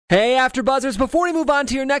Hey, AfterBuzzers, before we move on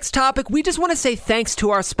to your next topic, we just want to say thanks to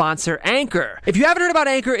our sponsor, Anchor. If you haven't heard about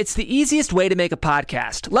Anchor, it's the easiest way to make a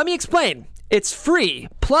podcast. Let me explain. It's free.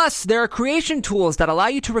 Plus, there are creation tools that allow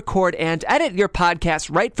you to record and edit your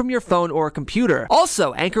podcast right from your phone or computer.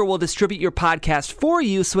 Also, Anchor will distribute your podcast for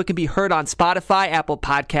you so it can be heard on Spotify, Apple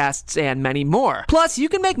Podcasts, and many more. Plus, you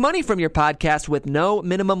can make money from your podcast with no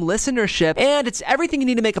minimum listenership, and it's everything you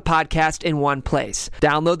need to make a podcast in one place.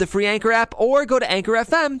 Download the free Anchor app or go to Anchor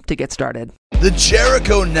FM to get started. The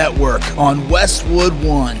Jericho Network on Westwood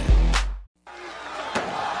One.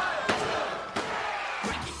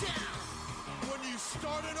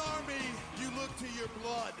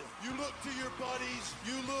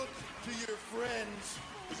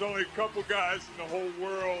 There's only a couple guys in the whole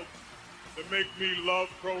world that make me love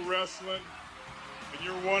pro wrestling, and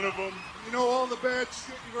you're one of them. You know, all the bad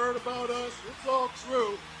shit you've heard about us, it's all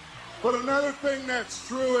true. But another thing that's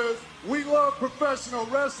true is we love professional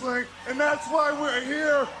wrestling, and that's why we're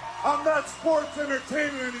here. I'm not sports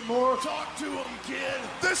entertainment anymore. Talk to him, kid.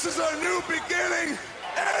 This is a new beginning,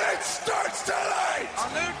 and it starts tonight. A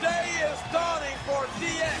new day is dawning for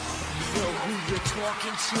DX. You know who you're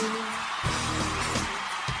talking to?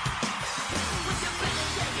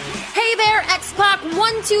 Hey there, X-Pac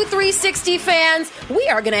 12360 fans. We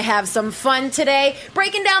are going to have some fun today,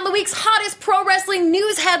 breaking down the week's hottest pro wrestling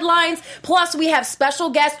news headlines. Plus, we have special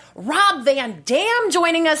guest Rob Van Dam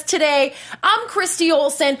joining us today. I'm Christy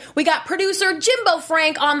Olsen. We got producer Jimbo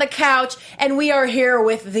Frank on the couch, and we are here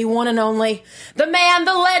with the one and only, the man,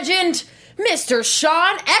 the legend, Mr.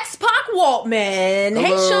 Sean X-Pac Waltman. Hello,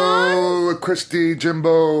 Hey, Sean. Christy,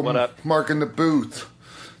 Jimbo. What up? Mark in the booth.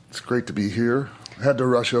 It's great to be here. Had to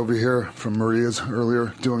rush over here from Maria's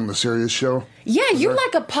earlier doing the Sirius show. Yeah, you're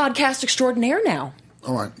like a podcast extraordinaire now.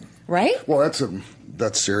 Oh, right? Well,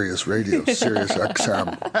 that's Sirius Radio, Sirius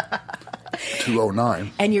XM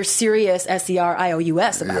 209. And you're serious,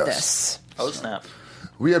 SERIOUS about this. Oh, snap.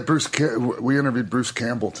 We had we interviewed Bruce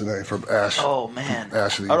Campbell today from Ash. Oh, man.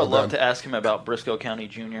 Ash I would have loved to ask him about Briscoe County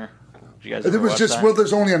Jr. Did you guys It ever was watch just, that? well,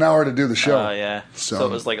 there's only an hour to do the show. Oh, yeah. So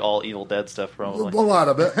it was like all Evil Dead stuff, probably. A lot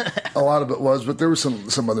of it. A lot of it was, but there was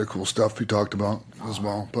some other cool stuff we talked about as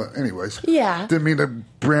well. But anyways. Yeah. Didn't mean to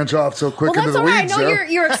branch off so quick Well, into that's the all right. weeds I know there.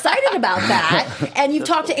 you're excited about that. And you've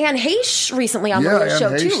talked to Anne Heche recently on Maria's show,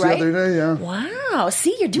 Anne Heche too, right? the other day, yeah. Wow.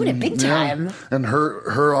 See, you're doing it big time. And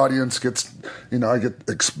her audience gets, I get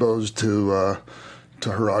exposed to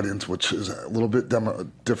her audience, which is a little bit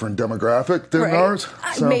different demographic than Right. ours.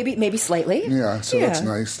 So, maybe slightly. Yeah, so that's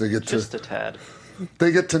nice. They get Just a tad.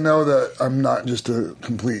 They get to know that I'm not just a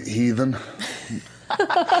complete heathen.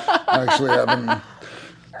 I actually have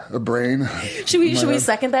a brain. Should we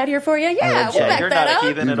second that here for you? Yeah, we'll back you're that not up. a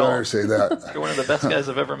heathen You at all. better say that. You're one of the best guys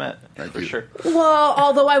I've ever met, for sure. Well,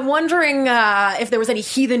 although I'm wondering if there was any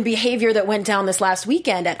heathen behavior that went down this last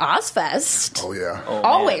weekend at Ozfest. Oh, yeah.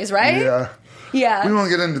 Always, right? Yeah. Yeah. We won't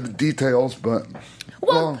get into the details, but...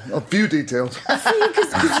 Well, a few details. Because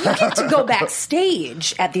you get to go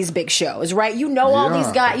backstage at these big shows, right? You know all Yeah.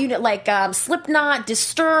 these guys, like Slipknot,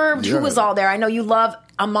 Disturbed. Who Yeah. was all there? I know you love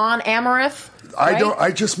Amon Amarth. Right? I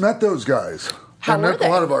just met those guys. How and were they? A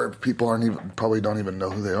lot of our people probably don't even know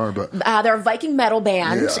who they are, but They're a Viking metal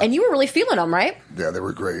band, Yeah. and you were really feeling them, right? yeah, they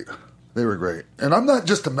were great. They were great. And I'm not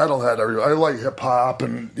just a metalhead. I like hip hop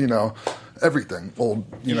and everything. Old,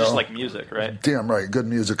 You just like music, right? Damn right. Good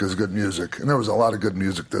music is good music, and there was a lot of good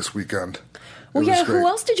music this weekend. Well, It was yeah. great. Who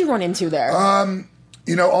else did you run into there? All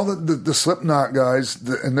the Slipknot guys,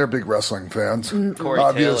 and they're big wrestling fans. Corey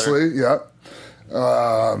Obviously, yeah.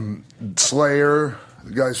 Slayer,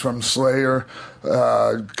 the guys from Slayer.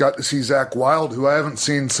 Got to see Zach Wilde, who I haven't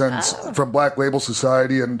seen since from Black Label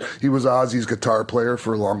Society, and he was Ozzy's guitar player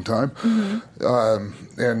for a long time.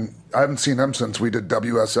 And I haven't seen him since we did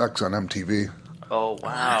WSX on MTV. Oh,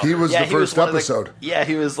 wow. He was the he first one of episode.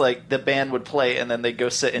 he was like, the band would play, and then they'd go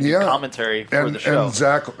sit and do Yeah. commentary for the show.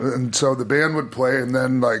 And so the band would play, and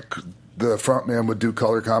then the front man would do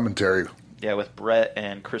color commentary. Yeah, with Brett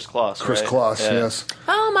and Chris Kloss, Chris right? Kloss, Yeah. yes.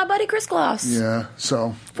 Oh, my buddy Chris Kloss. Yeah,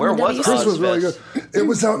 so. Where was Chris Chris was really good. Ozfest? It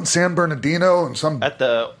was out in San Bernardino and some. At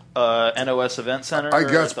the NOS Event Center? I or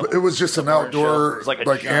guess at the but it was just an Warren show? outdoor It was like a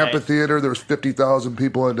giant- amphitheater. There was 50,000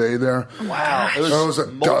 people a day there. Wow. It was, So it was a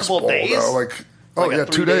dust multiple bowl, days? though. Like a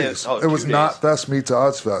 2 3 days. days. Oh, it was 2 not days. Fest meets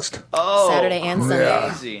Ozfest. Oh, Saturday and Sunday. Yeah.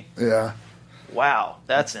 crazy. Yeah, Wow,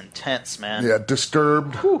 that's intense, man. yeah.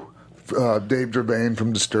 Disturbed. Dave Gervain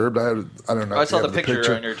from Disturbed. I don't know. I if saw you the have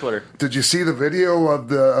picture on your Twitter. Did you see the video of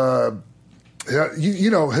the?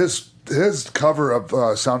 His cover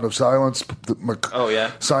of Sound of Silence. Oh,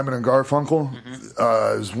 yeah. Simon and Garfunkel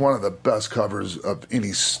is one of the best covers of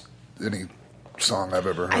any pop song I've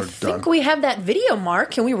ever heard I think we have that video,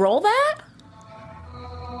 Mark. Can we roll that?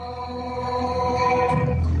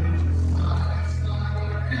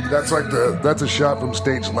 That's a shot from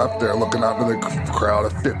stage left there, looking out into the crowd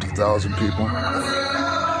of 50,000 people.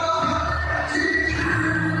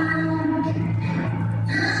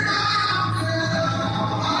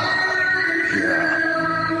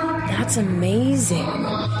 That's amazing.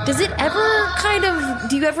 Does it ever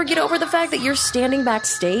do you ever get over the fact that you're standing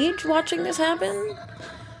backstage watching this happen?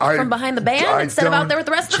 From behind the band instead of out there with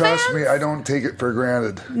the rest of the fans? Trust me, I don't take it for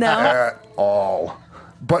granted. No. At all.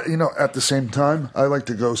 But, at the same time, I like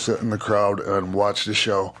to go sit in the crowd and watch the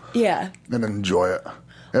show. Yeah. And enjoy it.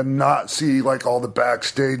 And not see, all the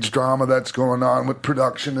backstage drama that's going on with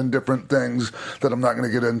production and different things that I'm not going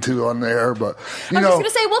to get into on the air. But, I'm just going to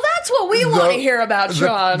say, well, that's what we want to hear about,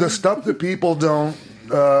 Sean. The stuff that people don't,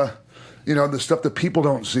 the stuff that people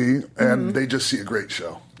don't see, and they just see a great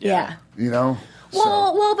show. Yeah.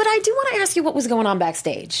 Well, but I do want to ask you what was going on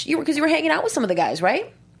backstage. Because you were hanging out with some of the guys,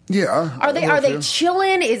 right? Yeah. Are they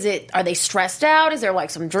chilling? Are they stressed out? Is there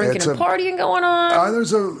some drinking and partying going on?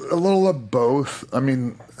 There's a little of both. I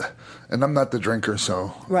mean, and I'm not the drinker,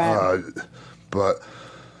 so right. But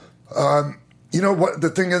what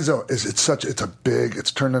the thing is though is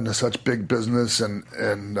it's turned into such big business and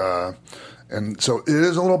so it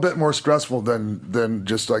is a little bit more stressful than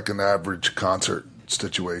just an average concert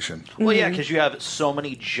situation. Well, yeah, because you have so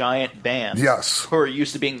many giant bands who are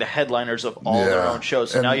used to being the headliners of all their own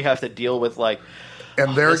shows. So now you have to deal with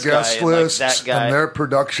and their guest lists and their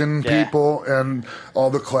production people and all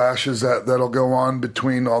the clashes that'll go on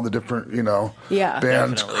between all the different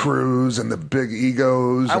bands, crews, and the big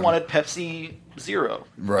egos. I wanted Pepsi Zero,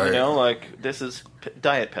 right? This is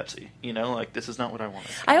Diet Pepsi, this is not what I wanted.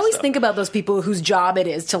 I always think about those people whose job it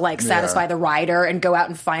is to satisfy the rider and go out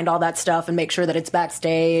and find all that stuff and make sure that it's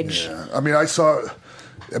backstage. Yeah,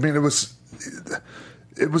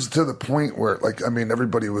 it was to the point where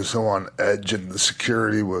everybody was so on edge and the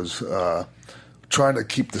security was trying to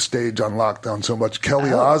keep the stage on lockdown so much.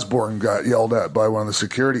 Kelly Osbourne got yelled at by one of the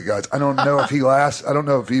security guys. I don't know if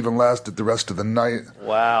he even lasted the rest of the night.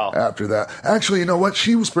 Wow. After that. Actually, you know what?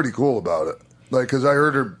 She was pretty cool about it. Because I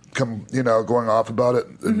heard her come, going off about it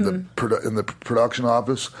in the production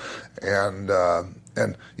office. And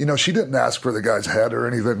she didn't ask for the guy's head or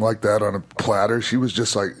anything like that on a platter. She was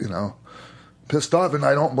just pissed off, and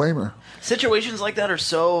I don't blame her. Situations like that are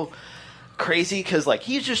so crazy because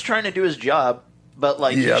he's just trying to do his job, but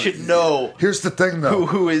you should know. Here's the thing, though,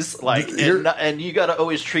 who is and you got to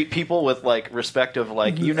always treat people with respect of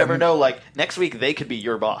you never know. Next week they could be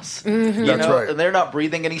your boss. Mm-hmm. That's right, and they're not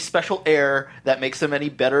breathing any special air that makes them any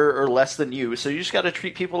better or less than you. So you just got to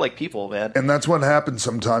treat people like people, man. And that's what happens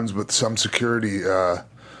sometimes with some security,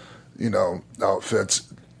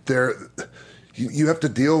 outfits. You have to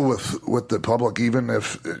deal with the public, even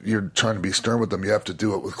if you're trying to be stern with them. You have to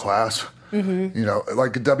do it with class. Mm-hmm.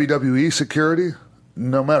 Like a WWE security,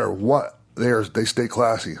 no matter what, they stay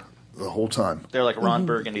classy the whole time. They're like Ron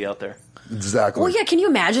Burgundy out there. Exactly. Well, yeah, can you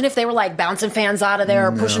imagine if they were bouncing fans out of there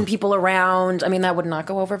or pushing people around? I mean, that would not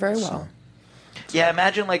go over very well. Yeah,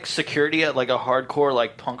 imagine security at a hardcore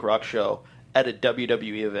punk rock show at a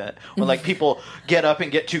WWE event when people get up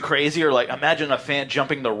and get too crazy, or imagine a fan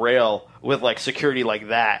jumping the rail with security like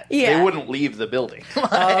that. Yeah. They wouldn't leave the building.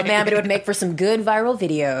 Oh man, but it would make for some good viral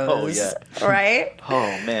videos. Oh yeah. Right?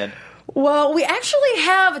 Oh man. Well, we actually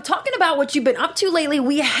have, talking about what you've been up to lately,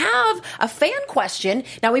 we have a fan question.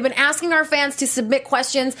 Now, we've been asking our fans to submit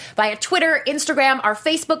questions via Twitter, Instagram, our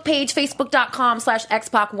Facebook page,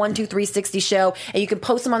 facebook.com/XPac12360 show. And you can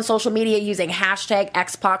post them on social media using hashtag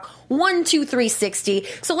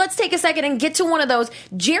XPac12360. So let's take a second and get to one of those.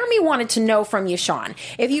 Jeremy wanted to know from you, Sean,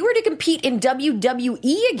 if you were to compete in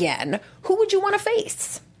WWE again, who would you want to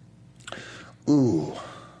face? Ooh.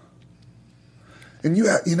 And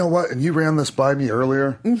you know what? And you ran this by me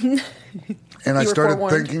earlier, and I started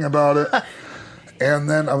thinking about it, and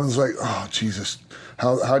then I was like, "Oh Jesus,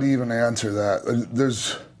 how do you even answer that?"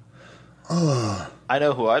 I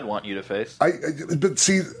know who I'd want you to face. But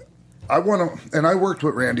see, I want to, and I worked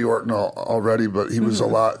with Randy Orton already, but he was a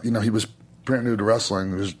lot. He was brand new to wrestling.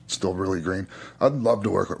 He was still really green. I'd love to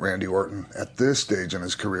work with Randy Orton at this stage in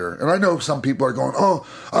his career. And I know some people are going,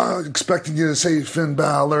 expecting you to say Finn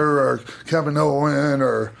Balor or Kevin Owen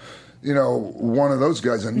or, one of those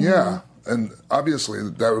guys. And and obviously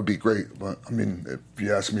that would be great. But I mean, if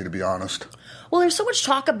you ask me to be honest. Well, there's so much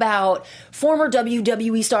talk about former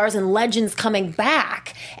WWE stars and legends coming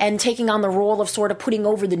back and taking on the role of sort of putting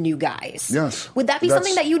over the new guys. Yes. Would that be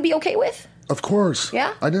something that you'd be okay with? Of course.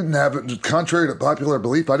 Yeah? I didn't have it. Contrary to popular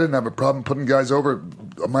belief, I didn't have a problem putting guys over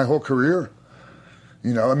my whole career.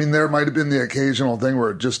 You know, I mean, there might have been the occasional thing where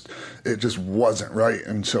it just wasn't right,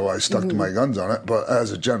 and so I stuck to my guns on it. But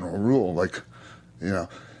as a general rule, like, you know,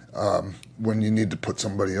 when you need to put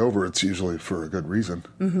somebody over, it's usually for a good reason.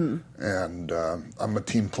 And I'm a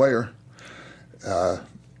team player. And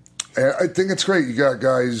I think it's great. You got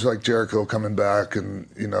guys like Jericho coming back, and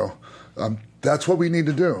you know, that's what we need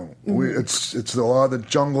to do. It's the law of the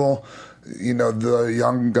jungle. You know, the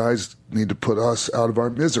young guys need to put us out of our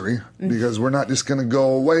misery because we're not just going to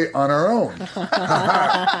go away on our own.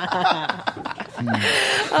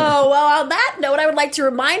 Oh, well, on that note, I would like to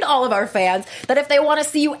remind all of our fans that if they want to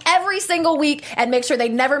see you every single week and make sure they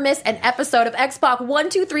never miss an episode of X-Pac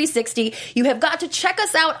 12360, you have got to check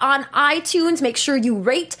us out on iTunes. Make sure you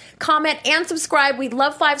rate, comment, and subscribe. We'd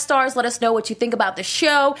love 5 stars. Let us know what you think about the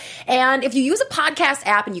show. And if you use a podcast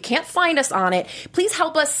app and you can't find us on it, please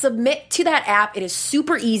help us submit to that app. It is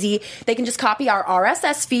super easy. They can just copy our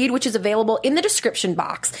RSS feed, which is available in the description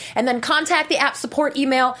box, and then contact the app support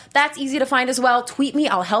email. That's easy to find as well. Tweet me.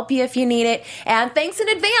 I'll help you if you need it. And thanks in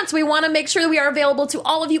advance. We want to make sure that we are available to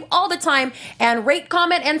all of you all the time. And rate,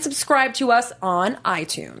 comment, and subscribe to us on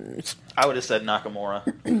iTunes. I would have said Nakamura.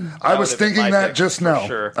 I was thinking that just now.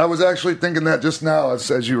 Sure. I was actually thinking that just now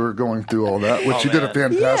as you were going through all that, which you did a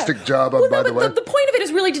fantastic job of, by the way. The point of it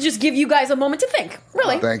is really to just give you guys a moment to think.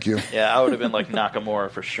 Really. Thank you. Yeah, I would have been like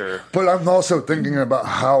Nakamura for sure. But I'm also thinking about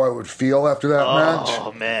how I would feel after that match.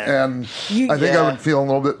 Oh, man. And I think I would feel a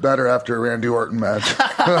little bit better after a Randy Orton match.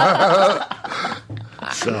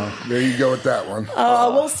 So there you go with that one.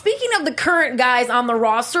 Well, speaking of the current guys on the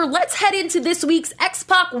roster, let's head into this week's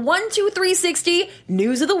X-Pac 12360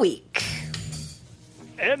 News of the Week.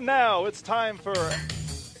 And now it's time for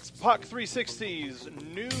X-Pac 360's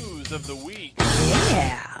News of the Week.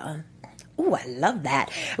 Yeah. Ooh, I love that.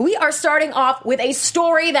 We are starting off with a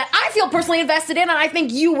story that I feel personally invested in, and I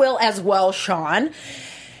think you will as well, Sean.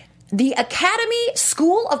 The Academy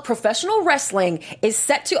School of Professional Wrestling is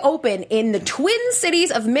set to open in the Twin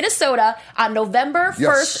Cities of Minnesota on November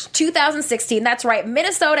 1st, 2016. That's right.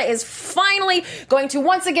 Minnesota is finally going to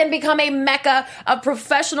once again become a mecca of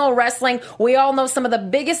professional wrestling. We all know some of the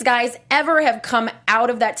biggest guys ever have come out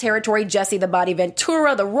of that territory. Jesse the Body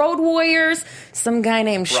Ventura, the Road Warriors, some guy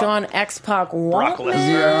named Sean X-Pac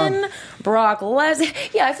Waltman. Brock Lesnar.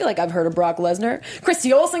 Yeah, I feel like I've heard of Brock Lesnar.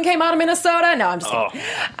 Christy Olsen came out of Minnesota. No, I'm just kidding.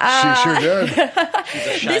 She sure did. She's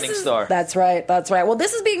a shining star. That's right. That's right. Well,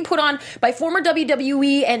 this is being put on by former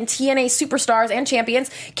WWE and TNA superstars and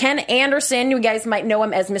champions Ken Anderson. You guys might know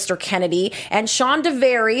him as Mr. Kennedy. And Sean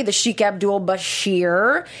DeVary, the Sheik Abdul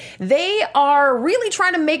Bashir. They are really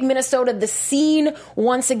trying to make Minnesota the scene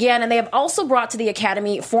once again. And they have also brought to the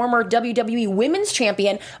Academy former WWE Women's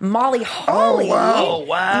Champion Molly Holly. Oh,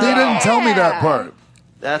 wow. They didn't tell me that part.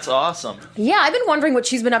 That's awesome. Yeah, I've been wondering what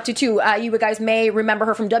she's been up to, too. You guys may remember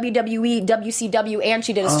her from WWE, WCW, and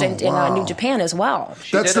she did a stint in New Japan as well.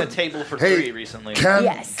 She did a table for three recently.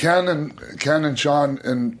 Ken and Sean,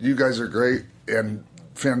 and you guys are great and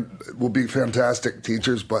will be fantastic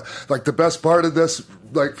teachers. But, like, the best part of this,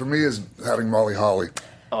 like, for me, is having Molly Holly.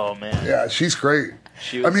 Oh, man. Yeah, she's great.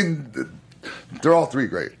 I mean, they're all three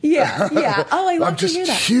great. Yeah. Oh, I love to hear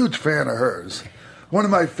that. I'm just a huge fan of hers. One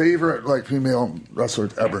of my favorite, like, female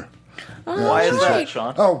wrestlers ever. Oh, why is that,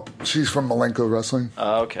 Sean? Oh, she's from Malenko Wrestling.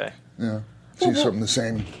 Oh, okay. Yeah. She's from the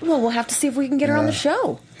same. Well, we'll have to see if we can get her on the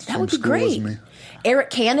show. That would be great.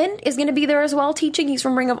 Eric Cannon is going to be there as well teaching. He's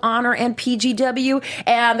from Ring of Honor and PGW.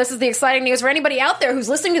 And this is the exciting news for anybody out there who's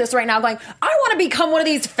listening to this right now going, I want to become one of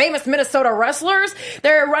these famous Minnesota wrestlers.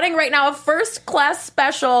 They're running right now a first-class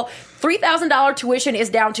special. $3,000 tuition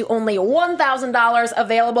is down to only $1,000,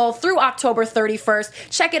 available through October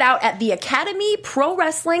 31st. Check it out at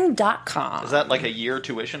theacademyprowrestling.com. Is that like a year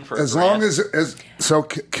tuition for as long as so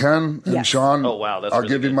Ken and Sean, oh, wow, that's I'll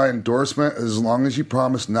really give you my endorsement as long as you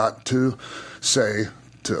promise not to say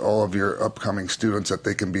to all of your upcoming students that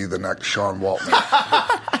they can be the next Sean Waltman.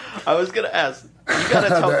 I was going to ask. You gotta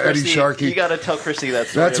tell Chrissy, Eddie Sharkey. You gotta tell Chrissy that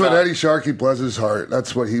story. That's what Eddie Sharkey, bless his heart.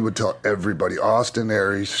 That's what he would tell everybody. Austin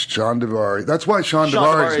Aries, Sean DeVary. That's why Sean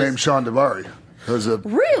DeVary is named Sean DeVary.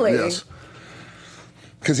 Really? Yes.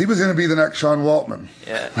 Because he was going to be the next Sean Waltman.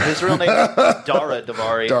 Yeah, his real name is Dara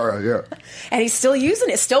DeVary. Dara, yeah. And he's still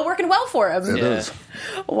using it. Still working well for him. It is.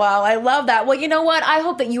 Wow, I love that. Well, you know what? I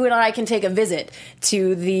hope that you and I can take a visit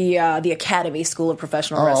to the Academy School of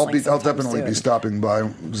Professional Wrestling. I'll definitely be stopping by.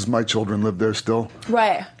 Because my children live there still.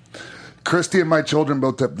 Right. Christy and my children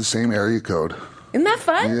both have the same area code. Isn't that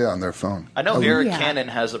fun? Yeah, on their phone. I know Eric Cannon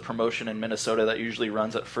has a promotion in Minnesota that usually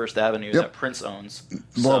runs at First Avenue that Prince owns.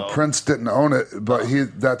 Well, Prince didn't own it, but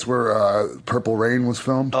that's where Purple Rain was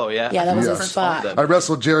filmed. Oh, yeah? Yeah, that was his spot. I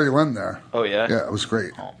wrestled Jerry Lynn there. Oh, yeah? Yeah, it was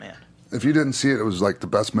great. Oh, man. If you didn't see it, it was like the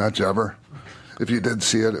best match ever. If you did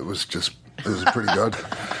see it, it was pretty good.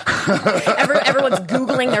 Everyone's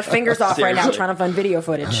Googling their fingers off right now trying to find video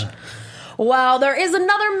footage. Well, there is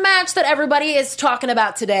another match that everybody is talking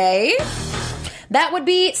about today. That would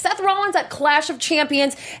be Seth Rollins at Clash of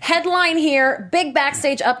Champions. Headline here, big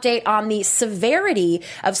backstage update on the severity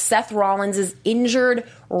of Seth Rollins' injured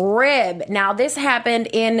rib. Now, this happened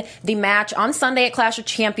in the match on Sunday at Clash of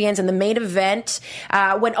Champions in the main event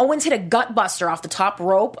when Owens hit a gutbuster off the top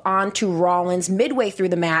rope onto Rollins midway through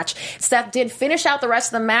the match. Seth did finish out the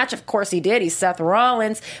rest of the match. Of course he did. He's Seth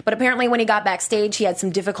Rollins. But apparently when he got backstage, he had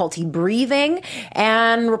some difficulty breathing.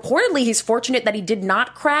 And reportedly, he's fortunate that he did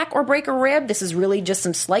not crack or break a rib. This is really just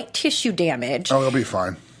some slight tissue damage. Oh, he'll be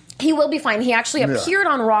fine. He will be fine. He actually appeared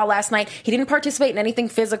on Raw last night. He didn't participate in anything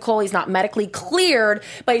physical. He's not medically cleared,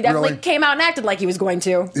 but he definitely came out and acted like he was going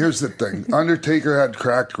to. Here's the thing. Undertaker had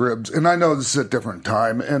cracked ribs, and I know this is a different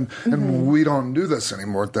time, and we don't do this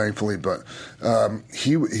anymore, thankfully, but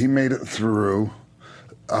he made it through.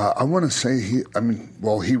 I want to say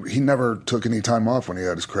he never took any time off when he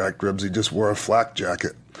had his cracked ribs. He just wore a flak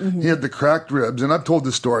jacket. He had the cracked ribs, and I've told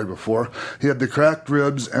this story before. He had the cracked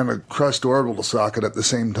ribs and a crushed orbital socket at the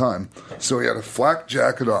same time. So he had a flak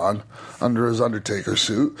jacket on under his Undertaker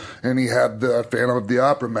suit, and he had the Phantom of the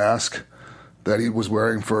Opera mask that he was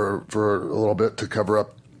wearing for a little bit to cover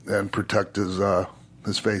up and protect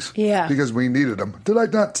his face. Yeah. Because we needed him. Did I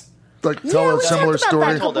not tell a similar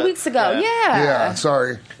story? That a couple weeks ago. Yeah,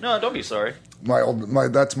 sorry. No, don't be sorry.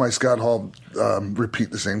 That's my Scott Hall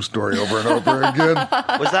repeat the same story over and over again.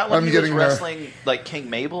 Was that when he was wrestling like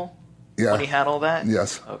King Mabel? Yeah. When he had all that?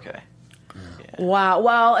 Yes. Okay. Wow.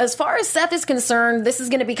 Well, as far as Seth is concerned, this is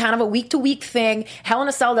going to be kind of a week-to-week thing. Hell in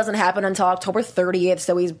a Cell doesn't happen until October 30th,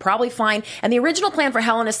 so he's probably fine. And the original plan for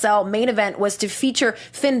Hell in a Cell main event was to feature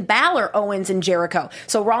Finn Balor, Owens, and Jericho.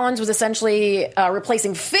 So Rollins was essentially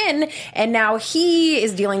replacing Finn, and now he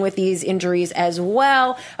is dealing with these injuries as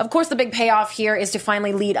well. Of course, the big payoff here is to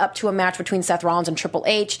finally lead up to a match between Seth Rollins and Triple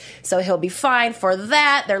H, so he'll be fine for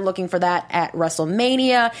that. They're looking for that at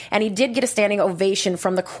WrestleMania, and he did get a standing ovation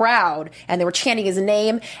from the crowd, and they were chanting his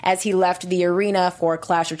name as he left the arena for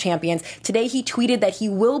Clash of Champions. Today he tweeted that he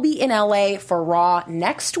will be in LA for Raw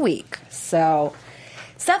next week. So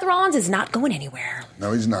Seth Rollins is not going anywhere.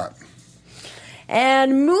 No, he's not.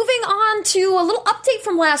 And moving on to a little update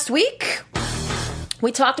from last week.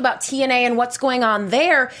 We talked about TNA and what's going on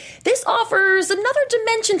there. This offers another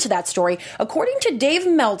dimension to that story. According to Dave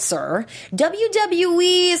Meltzer,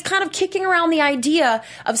 WWE is kind of kicking around the idea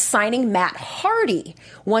of signing Matt Hardy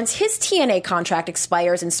once his TNA contract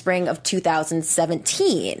expires in spring of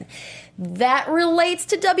 2017. That relates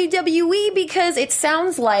to WWE because it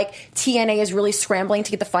sounds like TNA is really scrambling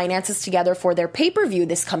to get the finances together for their pay-per-view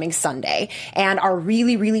this coming Sunday and are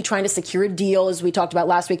really, really trying to secure a deal, as we talked about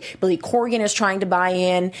last week. Billy Corgan is trying to buy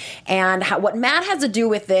in. And what Matt has to do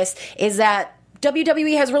with this is that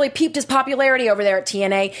WWE has really peaked his popularity over there at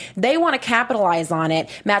TNA. They want to capitalize on it.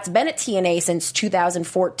 Matt's been at TNA since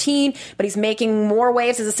 2014, but he's making more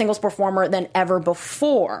waves as a singles performer than ever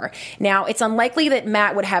before. Now, it's unlikely that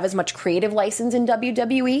Matt would have as much creative license in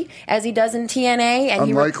WWE as he does in TNA. And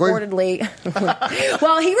unlikely? He reportedly...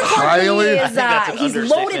 well, he reportedly is... he's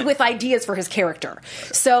loaded with ideas for his character.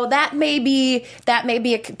 So that may be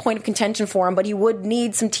a point of contention for him, but he would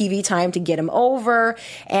need some TV time to get him over.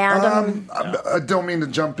 And... I don't mean to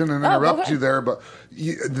jump in and interrupt you there, but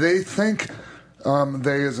they think,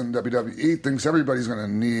 they as in WWE, thinks everybody's going to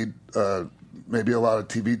need maybe a lot of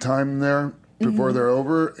TV time there before they're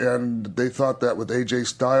over. And they thought that with AJ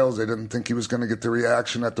Styles, they didn't think he was going to get the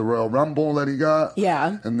reaction at the Royal Rumble that he got.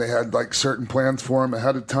 Yeah. And they had like certain plans for him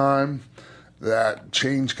ahead of time that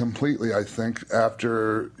changed completely, I think,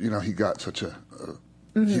 after, he got such a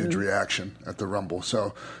huge reaction at the Rumble.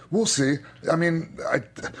 So we'll see. I mean,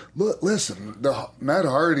 listen, Matt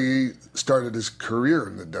Hardy started his career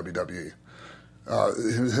in the WWE.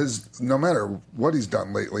 No matter what he's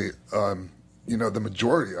done lately, the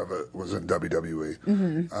majority of it was in WWE.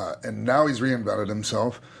 And now he's reinvented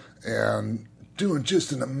himself and doing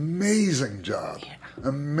just an amazing job. Yeah.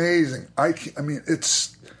 Amazing. I mean,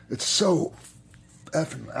 it's so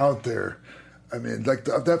effing out there. I mean, like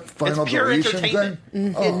that final It's pure deletion entertainment.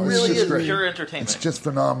 thing. It really is great. pure entertainment. It's just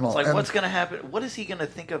phenomenal. It's like, And- what's going to happen? What is he going to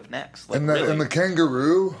think of next? Like, and really? the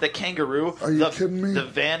kangaroo. The kangaroo. Are you kidding me? The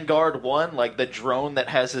Vanguard one, like the drone that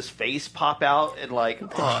has his face pop out, and like,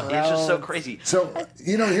 it's just so crazy. So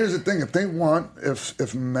here's the thing: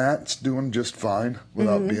 if Matt's doing just fine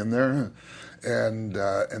without being there,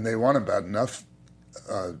 and they want him bad enough,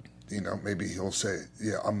 maybe he'll say,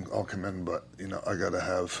 "Yeah, I'll come in, but I got to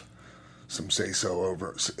have some say so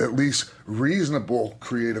over at least reasonable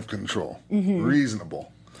creative control.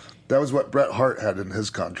 Reasonable." That was what Bret Hart had in his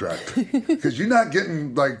contract. Because you're not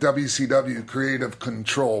getting like WCW creative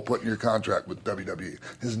control put in your contract with WWE.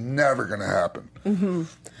 It's never going to happen.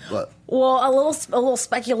 But Well, a little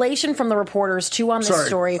speculation from the reporters too on this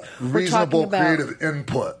story. We're reasonable talking about creative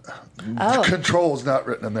input. Oh. Control is not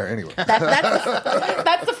written in there anyway.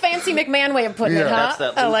 That's the fancy McMahon way of putting it, huh? That's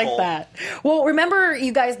that I like loophole. that. Well, remember,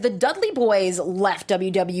 you guys, the Dudley Boys left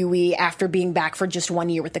WWE after being back for just 1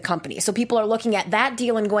 year with the company. So people are looking at that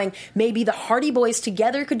deal and going, maybe the Hardy Boys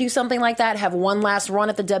together could do something like that, have one last run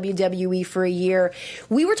at the WWE for a year.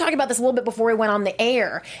 We were talking about this a little bit before we went on the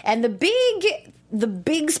air, and the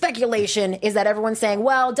big speculation is that everyone's saying,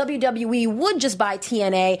 well, WWE would just buy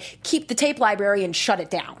TNA, keep the tape library, and shut it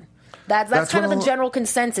down. That's kind of the general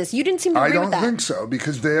consensus. You didn't seem to agree with that. I don't think so,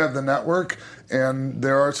 because they have the network, and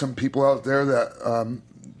there are some people out there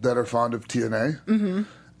that are fond of TNA,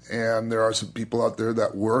 and there are some people out there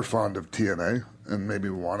that were fond of TNA and maybe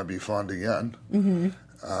want to be fond again.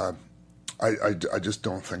 I just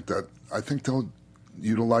don't think that. I think they'll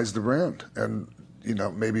utilize the brand and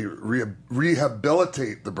maybe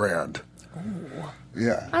rehabilitate the brand. Ooh.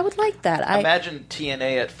 Yeah, I would like that. Imagine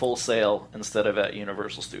TNA at Full Sail instead of at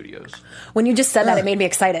Universal Studios. When you just said that, it made me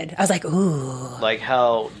excited. I was like, ooh. Like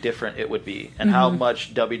how different it would be and how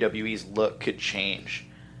much WWE's look could change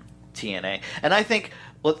TNA. And I think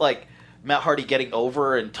with like Matt Hardy getting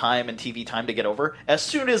over and TV time to get over, as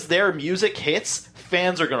soon as their music hits,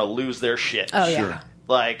 fans are going to lose their shit. Oh, yeah.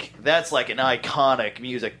 Like, that's like an iconic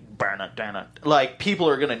music. Like, people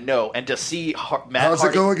are going to know. And to see Matt How's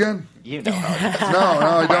Hardy... it go again? You know. No,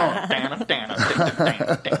 I don't.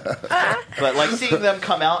 But, like, seeing them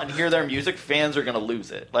come out and hear their music, fans are going to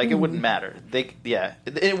lose it. Like, it wouldn't matter.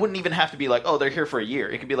 It wouldn't even have to be like, oh, they're here for a year.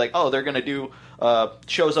 It could be like, oh, they're going to do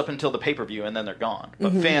shows up until the pay-per-view, and then they're gone.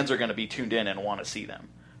 But fans are going to be tuned in and want to see them,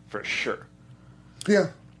 for sure. Yeah,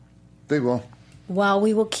 they will. Well,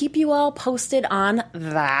 we will keep you all posted on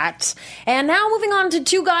that. And now moving on to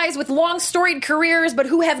two guys with long storied careers, but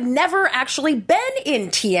who have never actually been in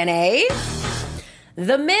TNA.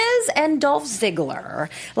 The Miz and Dolph Ziggler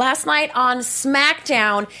last night on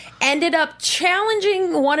SmackDown ended up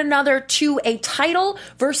challenging one another to a title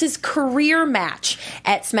versus career match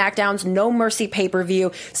at SmackDown's No Mercy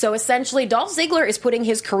pay-per-view. So essentially, Dolph Ziggler is putting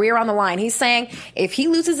his career on the line. He's saying if he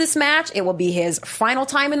loses this match, it will be his final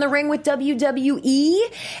time in the ring with WWE.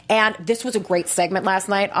 And this was a great segment last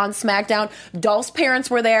night on SmackDown. Dolph's parents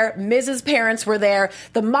were there. Miz's parents were there.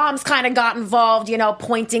 The moms kind of got involved,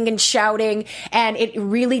 pointing and shouting. And it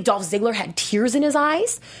really, Dolph Ziggler had tears in his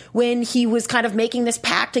eyes when he was kind of making this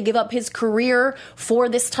pact to give up his career for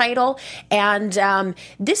this title. And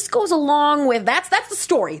this goes along with, that's the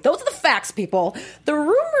story. Those are the facts, people. The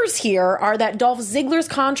rumors here are that Dolph Ziggler's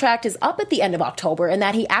contract is up at the end of October and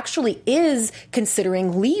that he actually is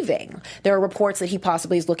considering leaving. There are reports that he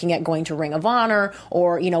possibly is looking at going to Ring of Honor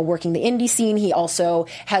or, working the indie scene. He also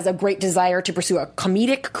has a great desire to pursue a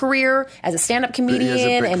comedic career as a stand-up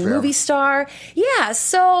comedian and movie star. Yeah,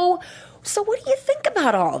 so what do you think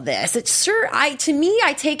about all this? It's sure, to me,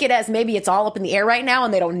 I take it as maybe it's all up in the air right now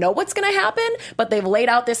and they don't know what's going to happen, but they've laid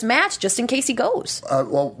out this match just in case he goes.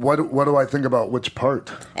 Well, what do I think about which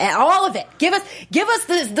part? All of it. Give us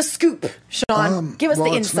the scoop, Sean. Give us the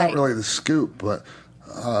insight. It's not really the scoop, but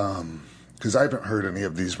because I haven't heard any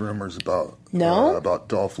of these rumors about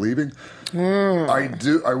Dolph leaving.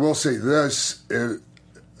 I will say this,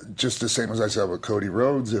 just the same as I said with Cody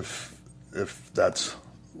Rhodes, if that's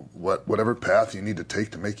whatever path you need to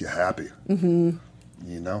take to make you happy.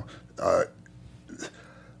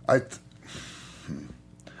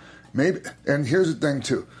 Maybe, and here's the thing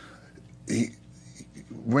too.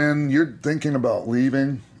 When you're thinking about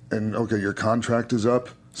leaving and your contract is up,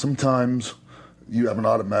 sometimes you have an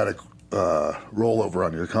automatic rollover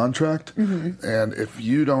on your contract, and if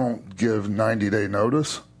you don't give 90-day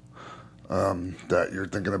notice that you're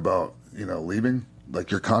thinking about leaving,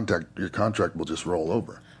 like your contract will just roll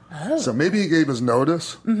over. Oh. So maybe he gave his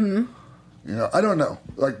notice. I don't know.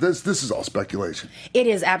 Like this is all speculation. It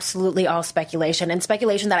is absolutely all speculation, and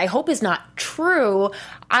speculation that I hope is not true.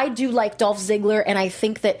 I do like Dolph Ziggler, and I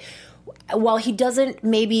think that while he doesn't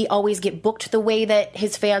maybe always get booked the way that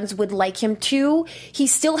his fans would like him to, he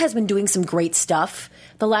still has been doing some great stuff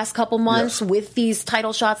the last couple months with these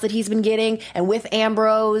title shots that he's been getting, and with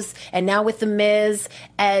Ambrose, and now with The Miz,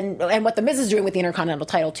 and what The Miz is doing with the Intercontinental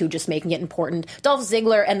title too, just making it important. Dolph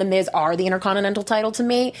Ziggler and The Miz are the Intercontinental title to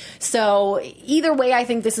me. So either way, I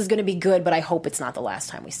think this is going to be good, but I hope it's not the last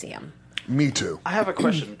time we see him. Me too. I have a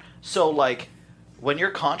question. So, like, when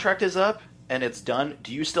your contract is up and it's done,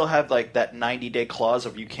 do you still have, like, that 90-day clause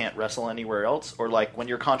of you can't wrestle anywhere else? Or, like, when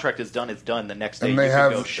your contract is done, it's done. The next day you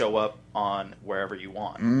can go show up on wherever you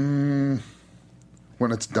want? When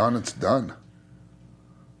it's done, it's done.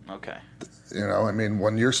 Okay. You know, I mean,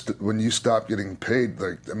 when you stop getting paid,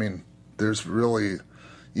 like, I mean, there's really,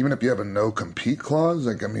 even if you have a no-compete clause,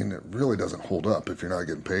 like, I mean, it really doesn't hold up if you're not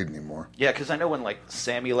getting paid anymore. Yeah, because I know when, like,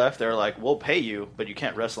 Sammy left, they're like, we'll pay you, but you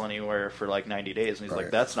can't wrestle anywhere for, like, 90 days. And he's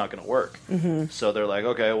like, that's not going to work. Mm-hmm. So they're like,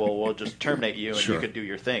 okay, well, we'll just terminate you, and you can do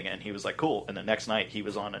your thing. And he was like, cool. And the next night, he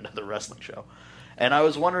was on another wrestling show. And I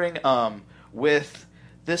was wondering, with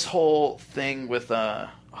this whole thing with, oh,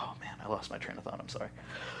 man, I lost my train of thought. I'm sorry.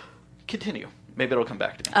 Continue. Maybe it'll come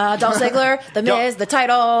back to me. Dolph Ziggler, The Miz, the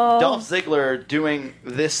title. Dolph Ziggler doing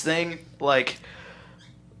this thing, like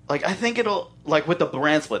I think it'll, like, with the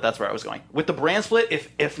brand split, that's where I was going. With the brand split,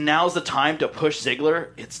 if now's the time to push Ziggler,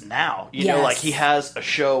 it's now. You know, like, he has a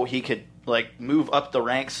show, he could, like, move up the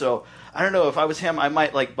ranks. So, I don't know, if I was him, I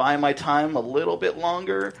might, like, buy my time a little bit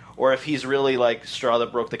longer. Or if he's really, like, straw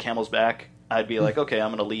that broke the camel's back, I'd be like, okay, I'm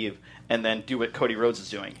going to leave. And then do what Cody Rhodes is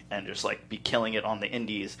doing and just, like, be killing it on the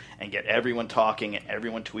indies and get everyone talking and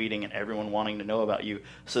everyone tweeting and everyone wanting to know about you,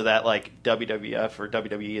 so that, like, WWF or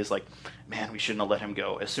WWE is like, man, we shouldn't have let him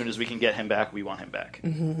go. As soon as we can get him back, we want him back.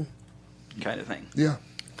 Mm-hmm. Kind of thing. Yeah.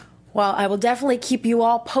 Well, I will definitely keep you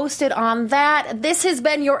all posted on that. This has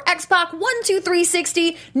been your X-Pac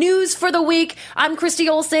 12360 news for the week. I'm Christy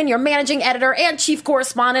Olson, your managing editor and chief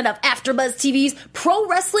correspondent of AfterBuzz TV's Pro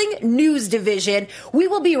Wrestling News Division. We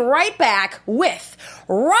will be right back with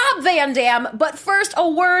Rob Van Dam. But first, a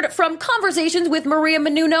word from Conversations with Maria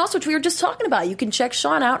Menounos, which we were just talking about. You can check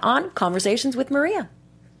Sean out on Conversations with Maria.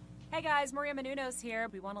 Hey guys, Maria Menounos here.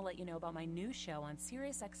 We want to let you know about my new show on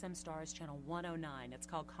SiriusXM Stars Channel 109. It's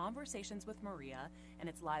called Conversations with Maria, and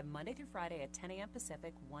it's live Monday through Friday at 10 a.m.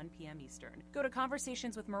 Pacific, 1 p.m. Eastern. Go to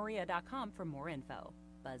conversationswithmaria.com for more info.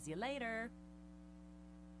 Buzz you later.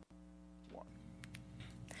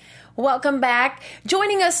 Welcome back.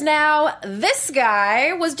 Joining us now, this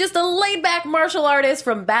guy was just a laid-back martial artist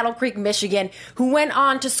from Battle Creek, Michigan, who went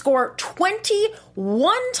on to score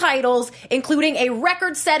 21 titles, including a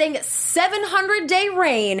record-setting 700-day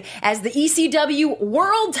reign as the ECW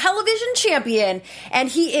World Television Champion. And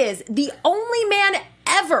he is the only man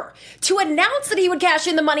ever to announce that he would cash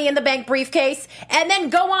in the Money in the Bank briefcase and then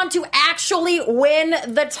go on to actually win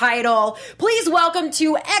the title. Please welcome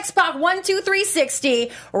to X-Pac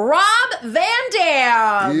 12360, Rob Van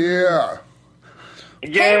Dam. Yeah.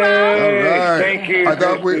 Hey, Rob. All right. Thank you.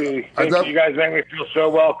 Thank you. You guys make me feel so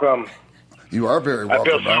welcome. You are very welcome. I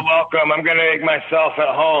feel so welcome. I'm going to make myself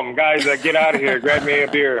at home. Guys, get out of here. Grab me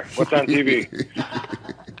a beer. What's on TV?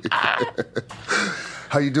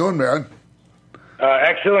 How you doing, man?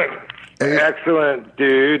 Excellent. Hey. Excellent,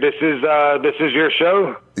 dude. This is your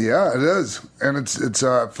show? Yeah, it is. And it's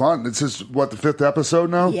fun. This is, what, the 5th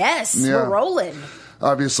episode now? Yes, we're rolling.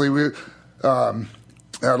 Obviously, we had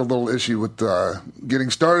a little issue with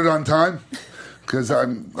getting started on time, because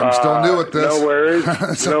I'm still new at this. No worries.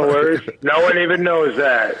 No worries. No one even knows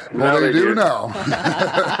that. Well, they do now.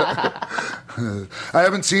 I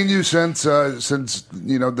haven't seen you since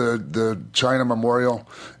you know, the China Memorial.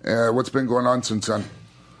 What's been going on since then?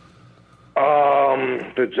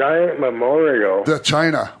 The Giant Memorial. The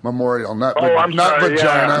China Memorial, not I'm not sorry,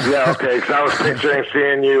 vagina. Yeah, okay. Because I was picturing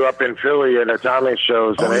seeing you up in Philly at Tommy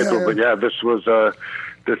shows in April, but yeah, this was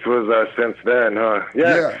since then, huh?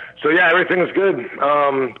 Yeah. So yeah, everything's good.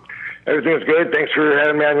 Everything's good. Thanks for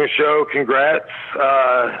having me on your show. Congrats.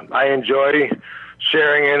 I enjoy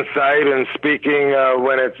sharing insight and speaking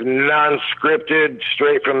when it's non-scripted,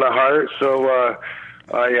 straight from the heart. So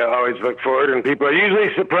I always look forward, and people are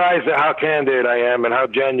usually surprised at how candid I am and how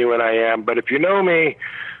genuine I am. But if you know me,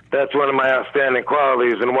 that's one of my outstanding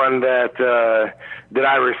qualities, and one that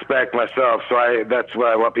I respect myself. So that's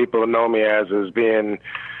what people know me as being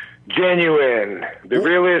genuine, the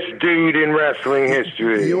realest dude in wrestling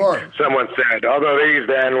history. You are. Someone said, although they used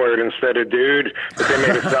the N-word instead of dude, but they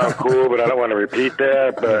made it sound cool, but I don't want to repeat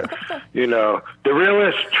that. But, you know, the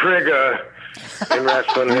realest trigger in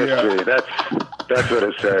wrestling history. That's what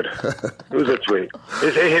it said. It was a tweet.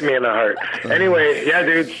 It hit me in the heart. Anyway, yeah,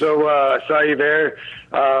 dude. So I saw you there.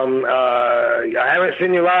 I haven't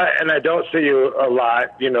seen you a lot, and I don't see you a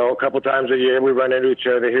lot. You know, a couple times a year we run into each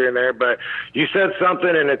other here and there. But you said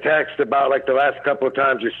something in a text about like the last couple of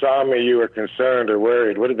times you saw me, you were concerned or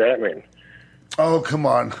worried. What did that mean? Oh, come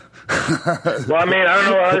on. Well, I mean, I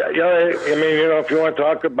don't know. I mean, you know, if you want to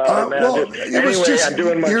talk about it, man. Well, I'm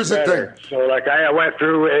doing much here's better. The thing. So, like, I went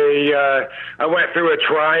through a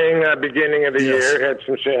trying beginning of the year. Had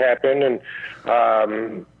some shit happen, and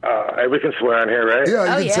we can swear on here, right?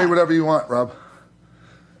 Yeah, you can say whatever you want, Rob.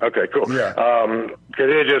 Okay, cool. Yeah. Because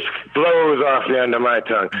it just flows off the end of my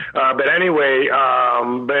tongue. But anyway,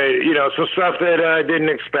 you know, some stuff that I didn't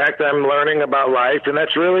expect. I'm learning about life, and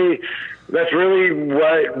that's really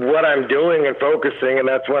what I'm doing and focusing, and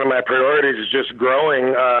that's one of my priorities is just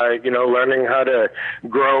growing. You know, learning how to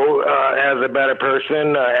grow as a better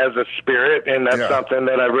person, as a spirit, and that's something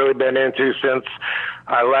that I've really been into since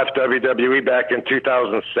I left WWE back in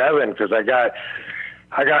 2007 because I got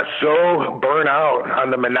so burnt out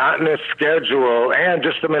on the monotonous schedule and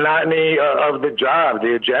just the monotony of the job,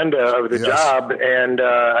 the agenda of the job. And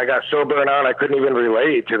I got so burnt out I couldn't even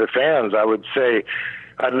relate to the fans. I would say,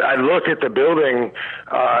 I'd look at the building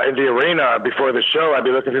in the arena before the show. I'd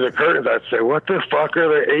be looking through the curtains. I'd say, what the fuck are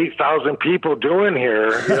the 8,000 people doing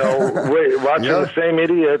here? You know, watching the same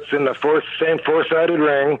idiots in the same four-sided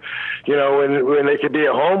ring, you know, when they could be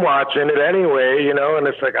at home watching it anyway, you know, and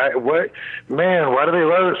it's like, why do they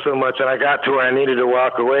love it so much? And I got to where I needed to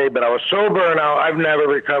walk away, but I was so burnt out, I've never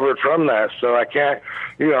recovered from that. So I can't,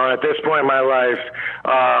 you know, at this point in my life,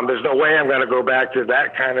 there's no way I'm going to go back to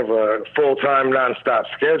that kind of a full-time, nonstop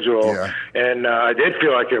schedule. And I did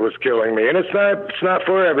feel like it was killing me. And it's not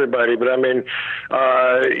for everybody, but I mean,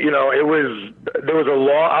 you know, there was a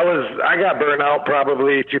law. I got burnt out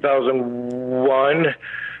probably 2001,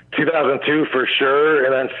 2002 for sure,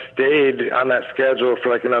 and then stayed on that schedule for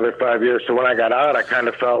like another 5 years. So when I got out, I kind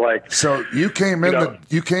of felt like. So you came in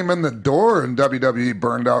the door in WWE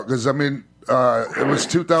burned out because I mean, it was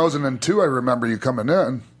 2002. I remember you coming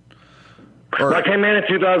in. Well, I came in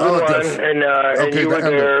 2001, and you were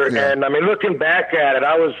there. And I mean, looking back at it,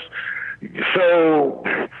 I was so.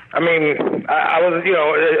 I mean, I was, you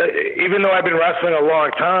know, even though I've been wrestling a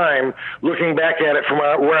long time, looking back at it from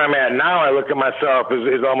where I'm at now, I look at myself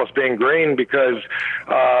as almost being green because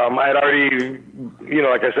I'd already, you know,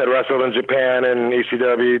 like I said, wrestled in Japan and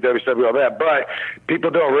ECW, WCW, all that. But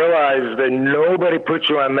people don't realize that nobody puts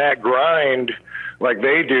you on that grind like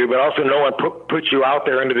they do, but also no one puts you out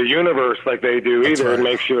there into the universe like they do either. It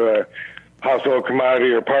makes you a household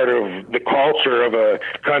commodity or part of the culture of a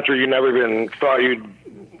country you never even thought you'd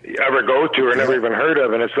ever go to or never even heard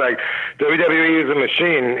of. And it's like WWE is a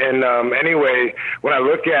machine. And anyway, when I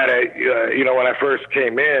look at it, you know, when I first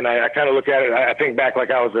came in, I kind of look at it, I think back like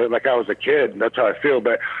I was a kid. That's how I feel.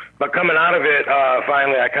 But coming out of it,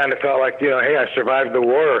 finally, I kind of felt like, you know, hey, I survived the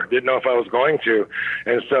war. Didn't know if I was going to.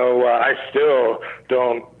 And so I still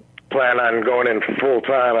don't plan on going in full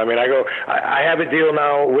time. I mean, I have a deal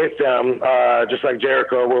now with them, just like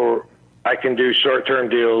Jericho, where I can do short-term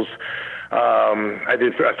deals. I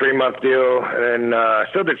did a 3-month deal, and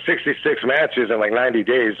still did 66 matches in like 90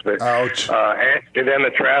 days. But ouch. And then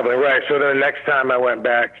the traveling, right? So then the next time I went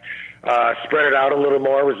back, spread it out a little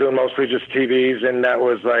more. Was doing mostly just TVs, and that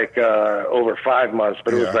was like over 5 months.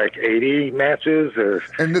 But it was like 80 matches, or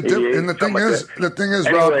the thing is,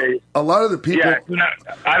 anyway, Rob, a lot of the people. Yeah,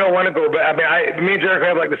 I don't want to go back. I mean, me and Jericho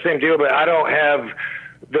have like the same deal, but I don't have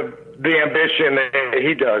the ambition that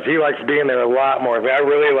he does. He likes being there a lot more. I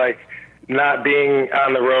really like not being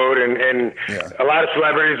on the road, and a lot of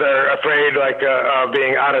celebrities are afraid of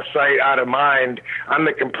being out of sight, out of mind. I'm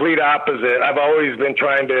the complete opposite. I've always been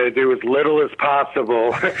trying to do as little as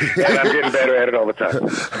possible, and I'm getting better at it all the time.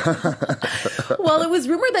 Well, it was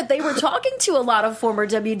rumored that they were talking to a lot of former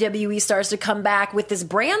WWE stars to come back with this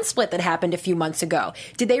brand split that happened a few months ago.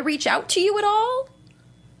 Did they reach out to you at all?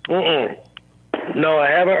 No, I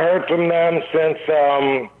haven't heard from them since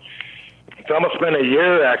it's almost been a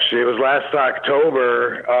year, actually. It was last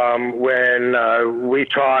October when we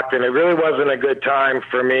talked, and it really wasn't a good time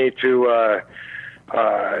for me to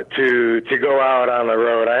go out on the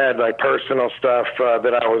road. I had like personal stuff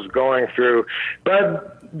that I was going through,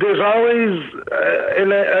 but there's always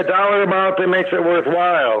a dollar amount that makes it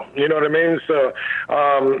worthwhile. You know what I mean? So,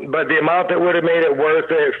 but the amount that would have made it worth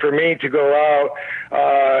it for me to go out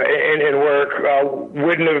and work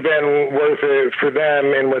wouldn't have been worth it for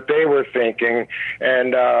them and what they were thinking,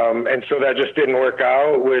 and so that just didn't work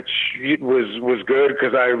out, which was good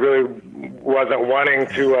because I really wasn't wanting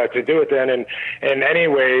to do it then. And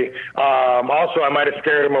anyway, also I might have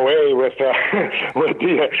scared him away with with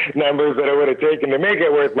the numbers that I would have taken to make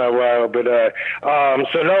it worth my while. But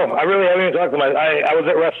so no, I really haven't even talked to them. I was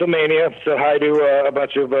at WrestleMania, said hi to a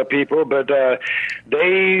bunch of people, but they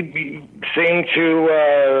seem to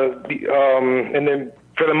and then.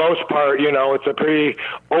 For the most part, it's a pretty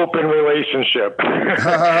open relationship.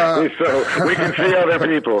 So we can see other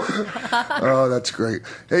people. Oh, that's great.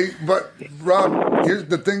 Hey, but Rob, here's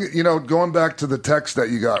the thing, going back to the text that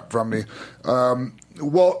you got from me.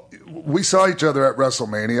 Well, we saw each other at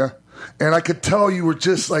WrestleMania, and I could tell you were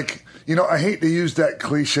just like, I hate to use that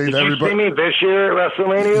cliche. Did you see me this year at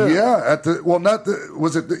WrestleMania? Yeah,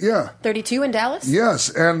 was it 32 in Dallas? Yes,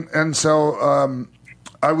 and so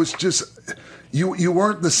I was just... You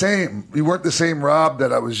weren't the same. You weren't the same Rob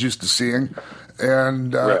that I was used to seeing,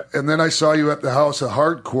 and then I saw you at the House of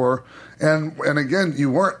Hardcore, and again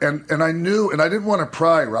you weren't. And I knew, and I didn't want to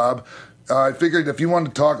pry, Rob. I figured if you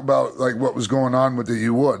wanted to talk about like what was going on with it,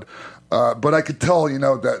 you would. But I could tell,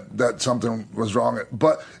 that something was wrong.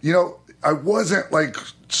 But I wasn't like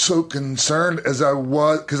so concerned as I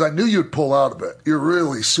was, because I knew you'd pull out of it. You're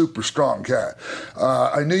really super strong cat.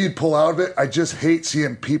 I knew you'd pull out of it. I just hate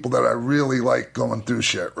seeing people that I really like going through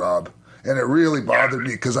shit, Rob. And it really bothered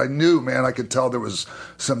me because I knew, man, I could tell there was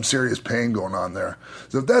some serious pain going on there.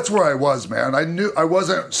 So that's where I was, man. I knew I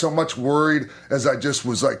wasn't so much worried as I just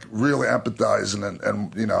was like really empathizing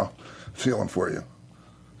and feeling for you.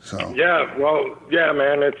 So. Yeah, well, yeah,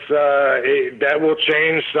 man, it's that will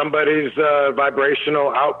change somebody's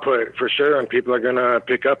vibrational output for sure, and people are gonna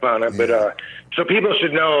pick up on it. Yeah. But so people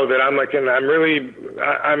should know that I'm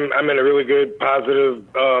I'm in a really good positive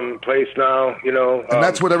place now. And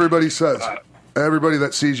that's what everybody says. Everybody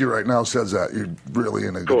that sees you right now says that you're really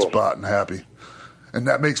in a good spot and happy, and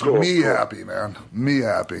that makes me happy, man. Me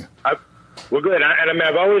happy. Well, good.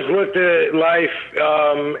 I've always looked at life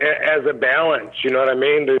as a balance. You know what I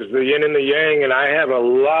mean? There's the yin and the yang, and I have a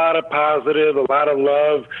lot of positive, a lot of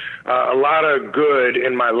love, a lot of good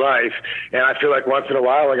in my life. And I feel like once in a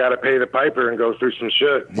while I got to pay the piper and go through some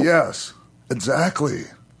shit. Yes, exactly.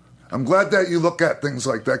 I'm glad that you look at things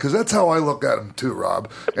like that, because that's how I look at them too, Rob.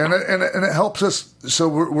 And it helps us so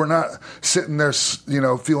we're not sitting there,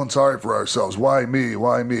 feeling sorry for ourselves. Why me?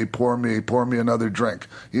 Why me? Pour me another drink.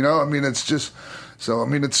 It's just so.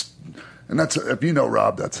 It's, and that's, if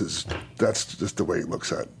Rob, that's just the way he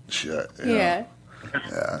looks at shit. Yeah.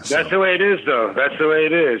 Yeah, so. That's the way it is, though. That's the way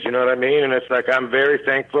it is. You know what I mean? And it's like I'm very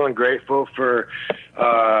thankful and grateful for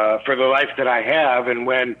the life that I have, and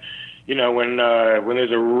when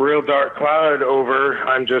there's a real dark cloud over,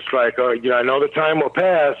 I'm just like, I know the time will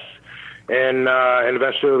pass, and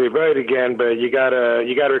eventually it'll be bright again. But you gotta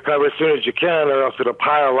recover as soon as you can, or else it'll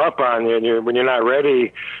pile up on you. And when you're not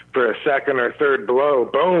ready for a second or third blow,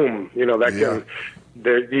 boom, your life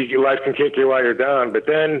can kick you while you're down. But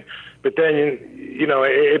then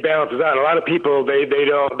it balances out. A lot of people they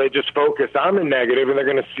just focus on the negative, and they're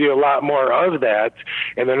going to see a lot more of that,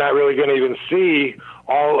 and they're not really going to even see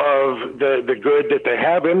all of the good that they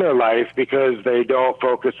have in their life because they don't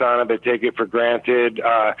focus on it. They take it for granted.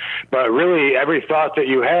 But really, every thought that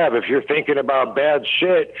you have, if you're thinking about bad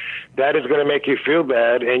shit, that is going to make you feel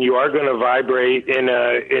bad, and you are going to vibrate in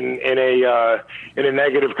a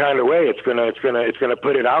negative kind of way. It's going to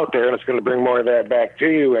put it out there, and it's going to bring more of that back to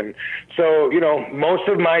you. And so, most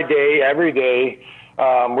of my day, every day,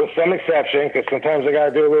 with some exception, because sometimes I got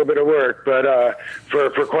to do a little bit of work, but for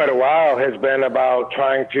quite a while has been about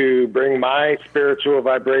trying to bring my spiritual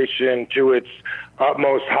vibration to its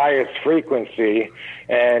utmost highest frequency,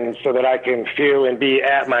 and so that I can feel and be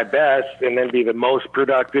at my best and then be the most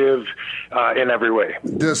productive in every way.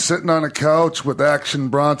 Just sitting on a couch with Action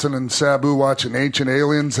Bronson and Sabu watching Ancient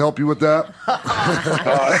Aliens help you with that?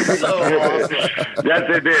 Yes,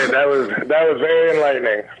 it did. That was very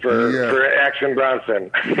enlightening for Action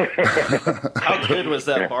Bronson. How good was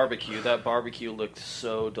that barbecue? That barbecue looked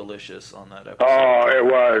so delicious on that episode. Oh, it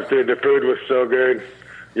was. Dude, the food was so good.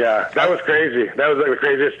 Yeah, that was crazy. That was like the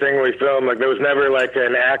craziest thing we filmed. Like there was never like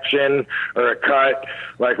an action or a cut.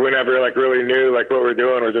 Like we never like really knew like what we're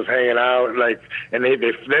doing. We're just hanging out. Like, and they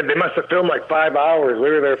must have filmed like 5 hours. We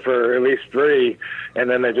were there for at least 3, and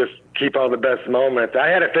then they just keep all the best moments. I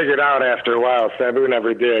had it figured out after a while. Sabu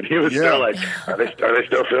never did. He was still like, are they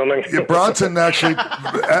still filming? Yeah, Bronson actually,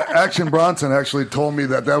 Action Bronson actually told me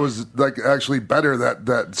that was like actually better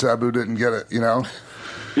that Sabu didn't get it.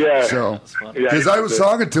 Yeah. So, because I was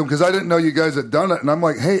talking to him because I didn't know you guys had done it, and I'm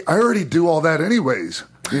like, hey, I already do all that anyways.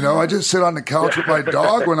 You know, I just sit on the couch with my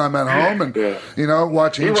dog when I'm at home and, you know,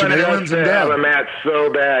 watch Ancient Aliens and have a match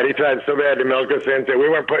so bad. He tried so bad to milk us into it. We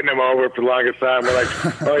weren't putting him over for the longest time. We're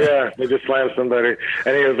like, oh, yeah, they just slammed somebody.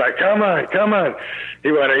 And he was like, come on. He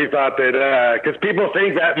thought that, because people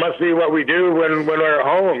think that must be what we do when we're at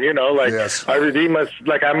home, you know, like,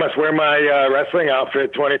 I must wear my wrestling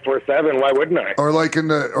outfit 24/7. Why wouldn't I? Or like in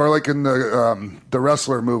the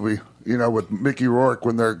Wrestler movie, you know, with Mickey Rourke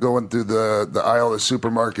when they're going through the aisle of the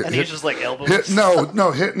supermarket. And he's just like elbows.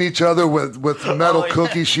 Hitting each other with metal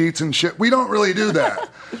cookie sheets and shit. We don't really do that.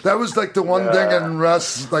 That was like the one thing in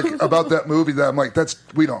about that movie that I'm like,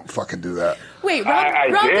 we don't fucking do that. Wait, I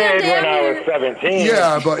did when I was 17.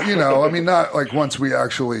 Yeah, but you know, I mean, not like once we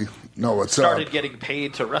actually know what's started up. getting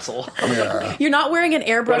paid to wrestle. Yeah. You're not wearing an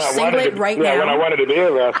airbrush singlet right now. Yeah, when I wanted to be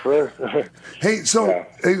a wrestler. Hey,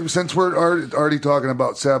 since we're already talking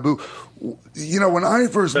about Sabu, you know, when I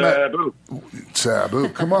first met Sabu,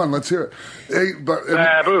 come on, let's hear it. Hey,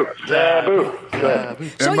 Sabu.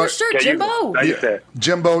 Show your shirt,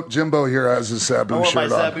 Jimbo. Jimbo here has his Sabu shirt on. I wore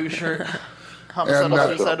my Sabu shirt.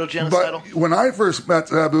 Homicidal, genocidal. But when I first met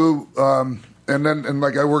Sabu, and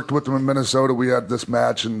like I worked with him in Minnesota, we had this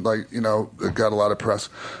match, and like, you know, it got a lot of press.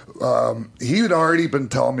 He had already been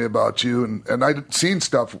telling me about you, and I'd seen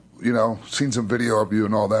stuff, you know, seen some video of you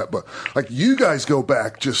and all that. But like, you guys go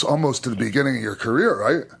back just almost to the beginning of your career,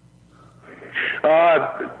 right?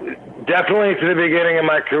 Definitely to the beginning of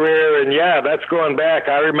my career, and yeah, that's going back.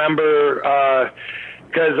 I remember.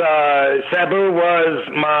 Because Sabu was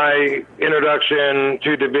my introduction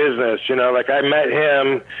to the business. You know, like I met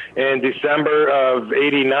him in December of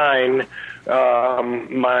 '89.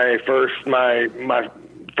 My first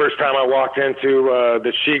time I walked into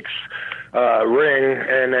the Sheik's ring,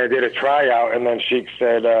 and I did a tryout, and then Sheik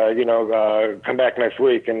said, come back next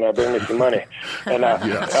week and bring me some money. And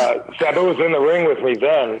Sabu was in the ring with me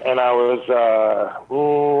then, and I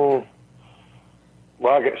was.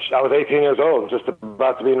 Well, I was 18 years old, just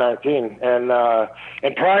about to be 19, and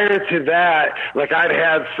prior to that, like I'd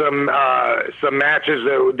had some matches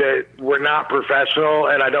that were not professional,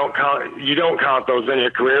 and you don't count those in your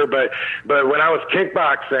career, but when I was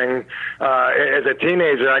kickboxing as a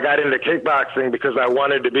teenager, I got into kickboxing because I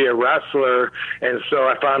wanted to be a wrestler, and so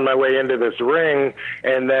I found my way into this ring,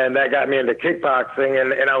 and then that got me into kickboxing,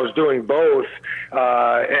 and I was doing both,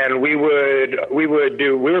 and we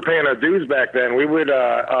were paying our dues back then. We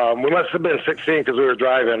must have been 16 because we were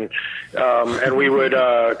driving, and we would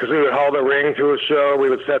haul the ring to a show. We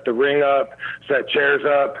would set the ring up, set chairs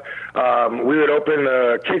up. We would open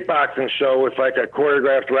the kickboxing show with like a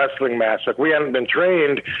choreographed wrestling match. Like we hadn't been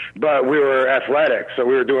trained, but we were athletic, so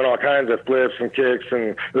we were doing all kinds of flips and kicks,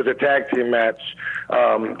 and it was a tag team match.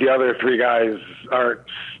 The other three guys aren't,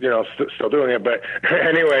 you know, still doing it, but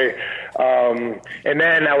anyway. And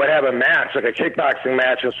then I would have a match, like a kickboxing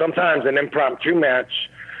match, and sometimes an impromptu match.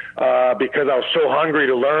 Because I was so hungry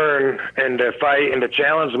to learn and to fight and to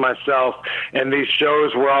challenge myself. And these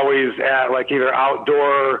shows were always at like either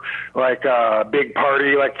outdoor, like big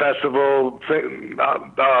party, like festival,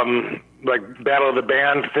 like Battle of the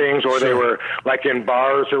Band things, or they were like in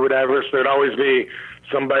bars or whatever. So there'd always be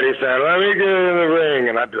somebody saying, let me get in the ring.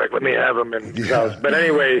 And I'd be like, let me have them. But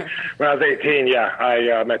anyway, when I was 18,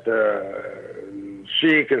 I met the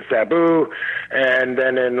Sheik and Sabu, and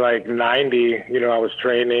then in like 90, you know, I was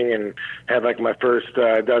training and had like my first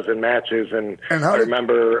dozen matches, and I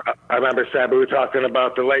remember Sabu talking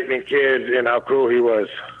about the Lightning Kid and how cool he was.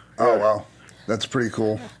 Oh wow, that's pretty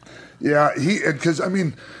cool. Yeah, because I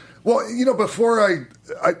mean, well, you know, before I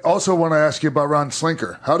also want to ask you about Ron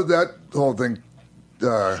Slinker. How did that whole thing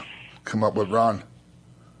come up with Ron?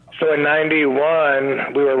 So in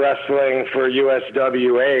 91, we were wrestling for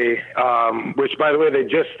USWA, which, by the way, they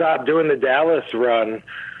just stopped doing the Dallas run,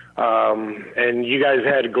 and you guys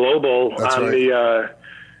had Global on the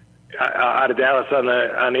out of Dallas on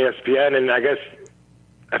ESPN, and I guess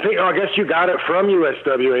you got it from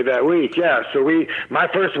USWA that week. Yeah. So my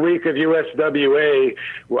first week of USWA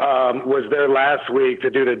was their last week to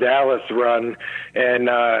do the Dallas run, and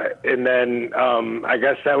then I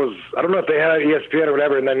guess that was, I don't know if they had ESPN or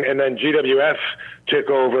whatever, and then GWF took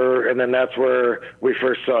over, and then that's where we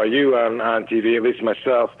first saw you on TV, at least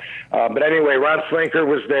myself. But anyway, Ron Slinker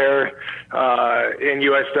was there in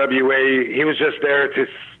USWA. He was just there to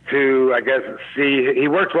I guess, see, he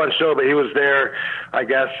worked one show, but he was there, I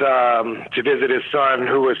guess, to visit his son,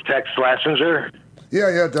 who was Tex Schlesinger.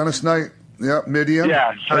 Yeah, Dennis Knight. Yeah, Midian.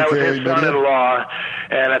 Yeah, so that was his son-in-law,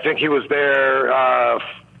 and I think he was there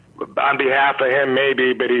on behalf of him,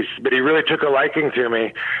 maybe, but he really took a liking to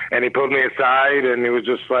me, and he pulled me aside, and he was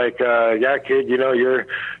just like, "Yeah, kid,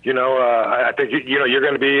 I think you're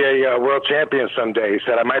going to be a world champion someday." He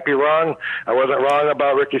said, "I might be wrong. I wasn't wrong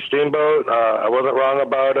about Ricky Steamboat. I wasn't wrong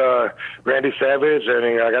about Randy Savage, and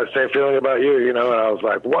I got the same feeling about you." And I was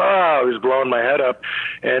like, "Wow!" He was blowing my head up,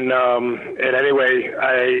 and anyway,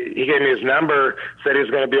 he gave me his number, said he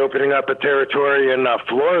was going to be opening up a territory in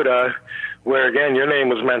Florida, where, again, your name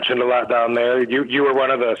was mentioned a lot down there. You were one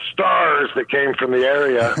of the stars that came from the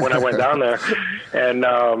area when I went down there. And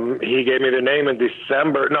he gave me the name in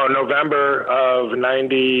November of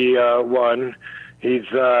 91. He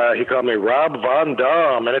called me Rob Van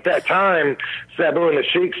Dam. And at that time, Sabu and the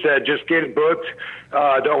Sheik said, just get booked.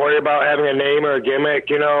 Don't worry about having a name or a gimmick,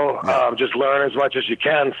 just learn as much as you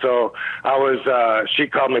can. So she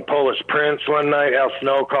called me Polish Prince one night. Al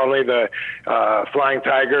Snow called me the Flying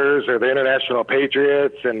Tigers or the International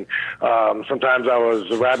Patriots. And sometimes I was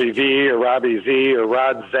Robbie V or Robbie Z or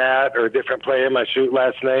Rod Zat or a different player, my shoot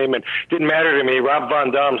last name. And it didn't matter to me. Rob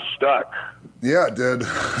Van Dam stuck. Yeah, it did.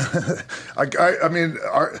 I mean,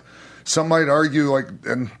 some might argue, like,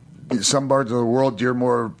 in some parts of the world, you're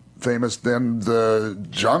more famous than the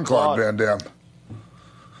Jean-Claude Van Damme.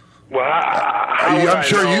 Well, I'm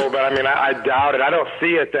sure but I mean, I doubt it. I don't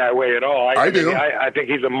see it that way at all. I do. I think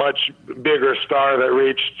he's a much bigger star that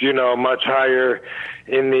reached, much higher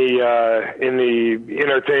in the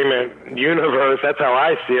entertainment universe. That's how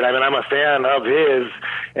I see it. I mean, I'm a fan of his,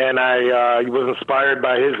 and I was inspired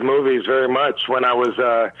by his movies very much when I was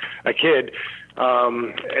a kid.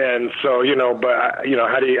 And so, but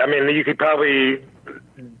how do you? I mean, you could probably,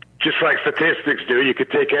 just like statistics do, you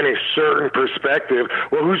could take any certain perspective.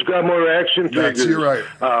 Well, who's got more action figures? That's, you're right.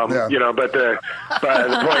 But the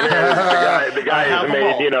point is, the guy has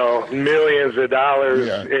made, millions of dollars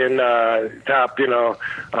in top,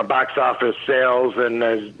 box office sales, and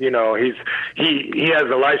he has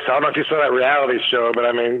a lifestyle. I don't know if you saw that reality show, but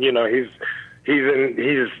I mean,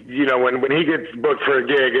 when he gets booked for a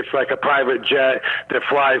gig, it's like a private jet that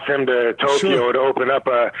flies him to Tokyo to open up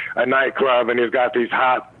a nightclub, and he's got these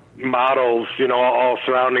hot models, all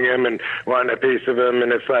surrounding him and wanting a piece of him,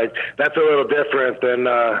 and it's like that's a little different than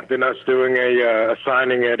us doing a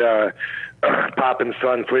signing at Pop and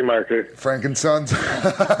Son Flea Market. Frank and Sons.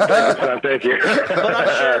 Thank you. But I'm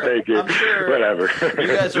sure, thank you. I'm sure Whatever. You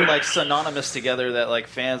guys are like synonymous together. That like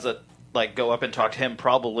fans that like go up and talk to him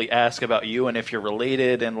probably ask about you and if you're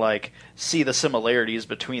related and like see the similarities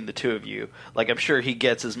between the two of you. Like I'm sure he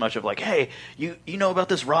gets as much of like, hey, you know about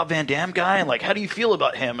this Rob Van Dam guy, and like how do you feel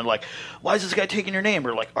about him, and like why is this guy taking your name,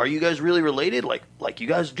 or like are you guys really related? Like you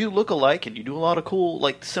guys do look alike and you do a lot of cool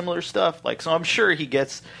like similar stuff. Like so I'm sure he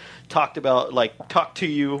gets talked about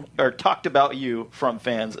you from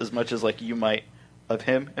fans as much as like you might of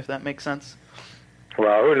him, if that makes sense.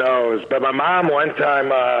 Well, who knows? But my mom one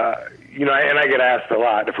time, and I get asked a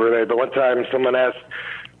lot if we're related, but one time someone asked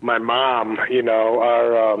my mom,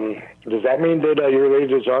 does that mean that you're related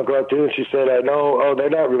to Jean-Claude too? And she said, no, they're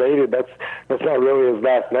not related. That's not really his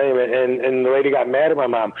last name. And the lady got mad at my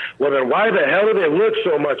mom. Well, then why the hell do they look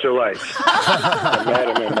so much alike? I'm mad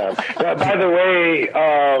at my mom. Now, by the way,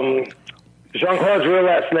 Jean-Claude's real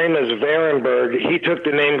last name is Varenberg. He took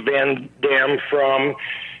the name Van Dam from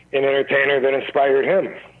an entertainer that inspired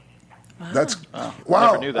him. That's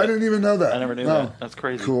wow! I didn't even know that. I never knew that. That's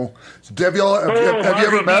crazy. Cool. Have you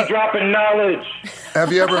ever met? Dropping knowledge.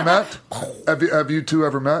 Have you ever met? Have you two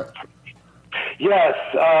ever met? Yes,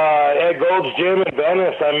 at Gold's Gym in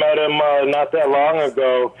Venice. I met him not that long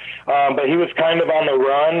ago, but he was kind of on the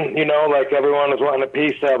run, like everyone was wanting a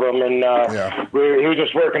piece of him, and he was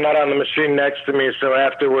just working out on the machine next to me. So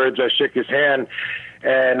afterwards, I shook his hand.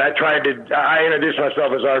 And I introduced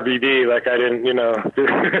myself as RVD, like I didn't,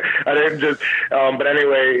 I didn't just, but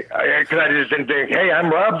anyway, because I just didn't think, hey, I'm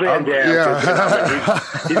Rob Van Dam.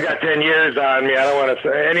 He's got 10 years on me. I don't want to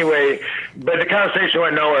say, anyway, but the conversation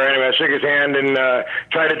went nowhere anyway. I shook his hand and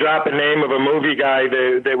tried to drop a name of a movie guy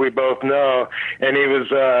that we both know, and he was,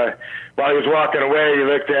 while he was walking away, he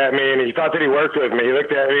looked at me, and he thought that he worked with me. He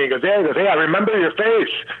looked at me and goes, hey, I remember your face.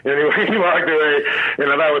 And he walked away,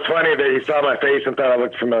 and I thought it was funny that he saw my face and thought I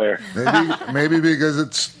looked familiar. Maybe because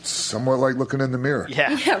it's somewhat like looking in the mirror.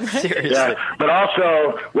 Yeah, right. Seriously. Yeah. But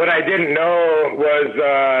also, what I didn't know was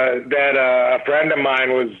that a friend of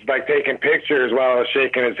mine was like taking pictures while I was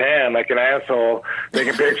shaking his hand, like an asshole,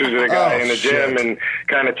 taking pictures of the guy in the gym and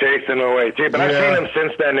kind of chasing him away too. But I've seen him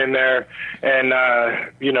since then in there, and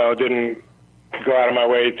go out of my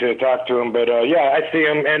way to talk to him. But yeah, I see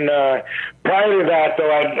him. And prior to that,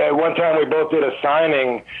 though, one time we both did a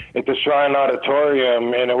signing at the Shrine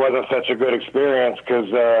Auditorium, and it wasn't such a good experience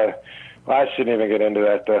because. I shouldn't even get into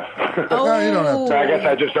that, though. No, you don't have to. So I guess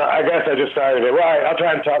I just started it. Well, I'll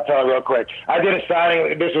try and tell it real quick. I did a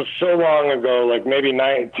signing. This was so long ago, like maybe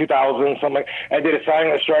 2000 something. I did a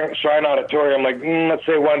signing at Shrine Auditorium. Like let's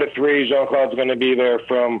say 1 to 3. Jean-Claude's going to be there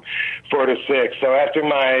from 4 to 6. So after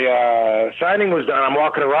my signing was done, I'm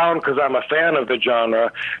walking around because I'm a fan of the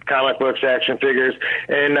genre, comic books, action figures,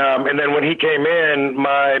 and then when he came in,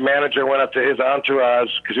 my manager went up to his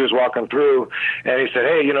entourage because he was walking through, and he said,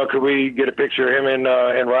 "Hey, could we get a picture of him and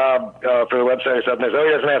Rob for the website or something?" They said, "Oh,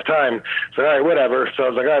 he doesn't have time." So, all right, whatever. So I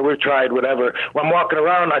was like, all right, we've tried, whatever. When I'm walking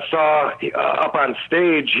around, I saw up on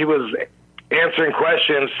stage, he was answering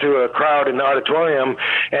questions to a crowd in the auditorium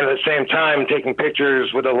and at the same time taking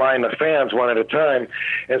pictures with a line of fans one at a time.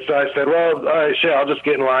 And so I said, well, all right, shit, I'll just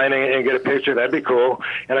get in line and get a picture. That'd be cool.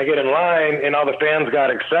 And I get in line and all the fans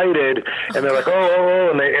got excited and they're like,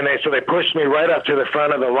 oh, so they pushed me right up to the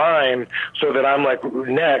front of the line so that I'm like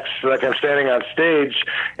next, like I'm standing on stage.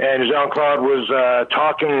 And Jean-Claude was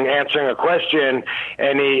talking, answering a question,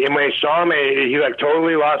 and when he saw me, he like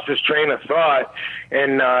totally lost his train of thought.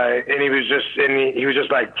 And he was just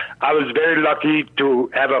like, I was very lucky to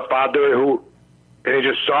have a father and he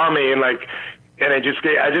just saw me and I just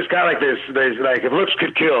got like this like if looks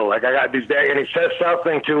could kill, like I got these days, and he says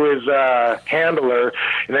something to his handler,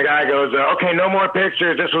 and the guy goes, okay, no more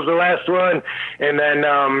pictures, this was the last one, and then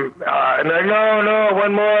and they're like, no,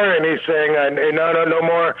 one more, and he's saying no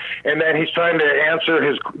more, and then he's trying to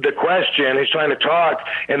answer the question, he's trying to talk,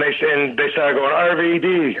 and they started going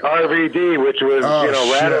RVD, which was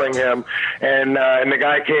rattling him, and the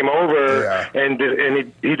guy came over and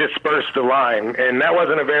he dispersed the line, and that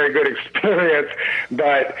wasn't a very good experience.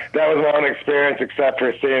 But that was my own experience, except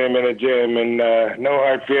for seeing him in a gym, and no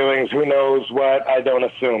hard feelings. Who knows what? I don't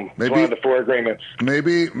assume. It's one of the 4 agreements.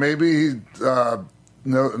 Maybe he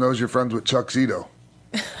knows you're friends with Chuck Zito.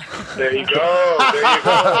 There you go.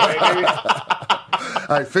 Baby.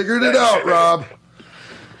 I figured it out, Rob.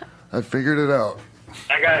 I figured it out.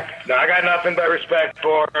 I got nothing but respect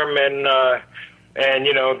for him, and the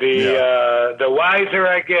wiser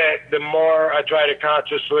I get, the more I try to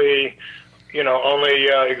consciously. Only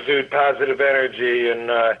exude positive energy.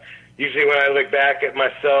 And usually when I look back at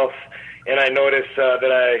myself and I notice that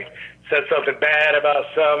I said something bad about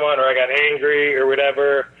someone or I got angry or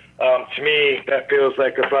whatever, to me, that feels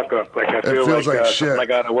like a fuck-up. Like I feel like shit. Something I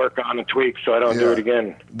got to work on and tweak so I don't do it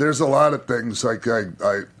again. There's a lot of things like I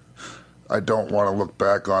don't want to look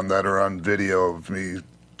back on that or on video of me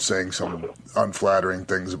saying some unflattering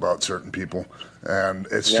things about certain people. And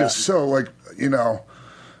it's just so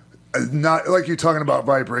not like you're talking about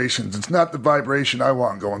vibrations. It's not the vibration I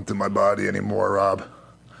want going through my body anymore, Rob.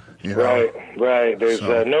 Right. There's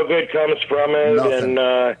no good comes from it. Nothing.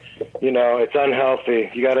 And it's unhealthy.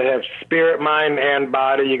 You got to have spirit, mind, and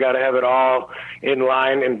body. You got to have it all in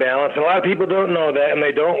line and balance. And a lot of people don't know that, and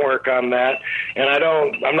they don't work on that. And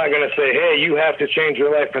I'm not going to say, hey, you have to change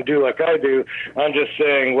your life and do like I do. I'm just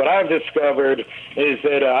saying what I've discovered is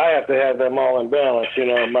that I have to have them all in balance.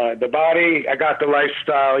 The body, I got the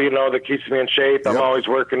lifestyle, that keeps me in shape. I'm always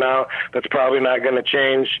working out. That's probably not going to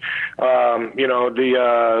change.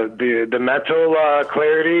 The mental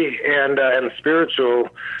clarity and the spiritual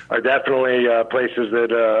are definitely places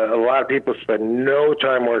that a lot of people spend no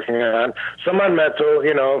time working on. Some on mental,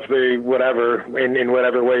 if they whatever in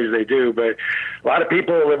whatever ways they do. But a lot of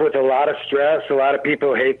people live with a lot of stress. A lot of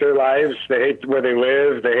people hate their lives. They hate where they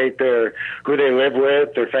live. They hate who they live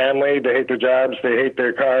with, their family. They hate their jobs. They hate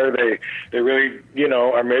their car. They really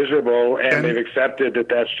are miserable, and they've accepted that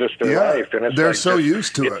that's just their life. And they're so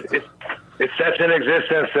used to it. It's such an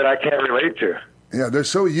existence that I can't relate to. Yeah, they're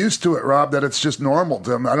so used to it, Rob, that it's just normal to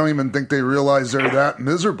them. I don't even think they realize they're that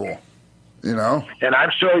miserable. And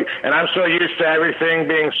I'm so used to everything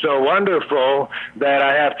being so wonderful that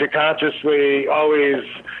I have to consciously always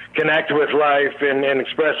connect with life and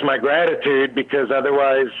express my gratitude, because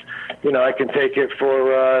otherwise, I can take it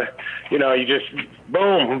for, you just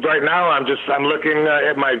boom. Right now, I'm looking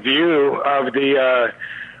at my view of the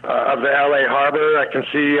LA Harbor. I can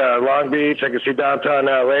see Long Beach. I can see downtown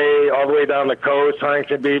LA, all the way down the coast,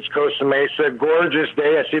 Huntington Beach, Costa Mesa. Gorgeous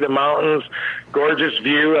day. I see the mountains. Gorgeous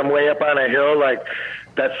view. I'm way up on a hill. Like,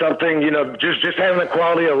 that's something, just having the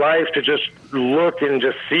quality of life to just look and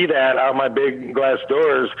just see that out my big glass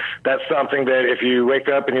doors. That's something that if you wake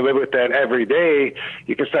up and you live with that every day,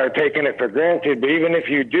 you can start taking it for granted. But even if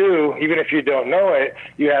you don't know it,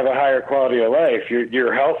 you have a higher quality of life.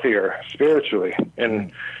 You're healthier spiritually,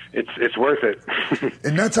 and it's worth it.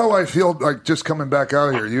 And that's how I feel like just coming back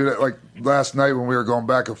out here. You like last night when we were going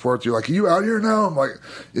back and forth, you're like, "Are you out here now?" I'm like,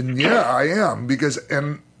 and yeah, I am, because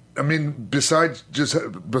I mean, besides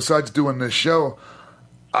doing this show,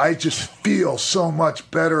 I just feel so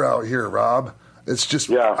much better out here, Rob. It's just,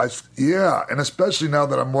 and especially now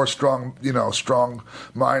that I'm more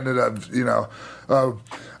strong-minded. I've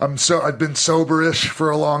been sober-ish for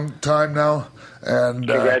a long time now, and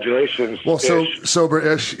congratulations.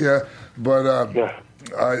 Sober-ish, yeah. But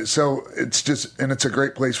so it's just, and it's a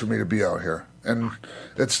great place for me to be out here, and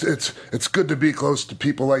it's good to be close to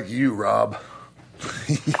people like you, Rob.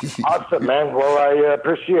 Awesome, man. Well, I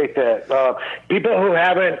appreciate that. People who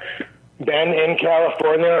haven't been in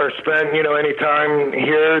California or spent, any time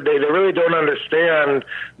here, they really don't understand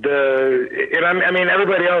I mean,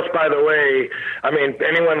 everybody else, by the way, I mean,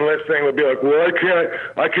 anyone listening would be like, well,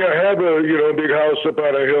 I can't have a, big house up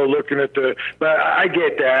on a hill looking at but I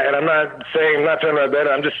get that. And I'm not talking about that.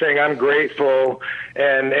 I'm just saying I'm grateful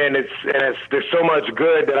and there's so much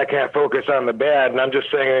good that I can't focus on the bad. And I'm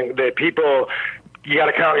just saying that people, you got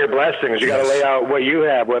to count your blessings. You got to lay out what you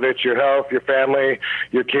have, whether it's your health, your family,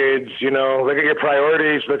 your kids. Look at your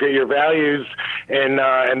priorities, look at your values, and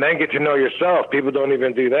then get to know yourself. People don't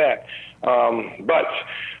even do that. But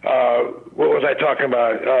what was I talking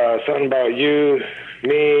about? Something about you,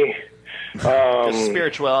 me. Just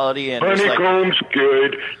spirituality and honeycomb's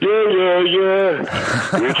good. Yeah.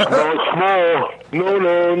 It's not small.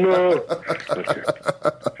 No.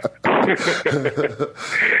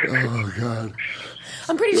 Oh God.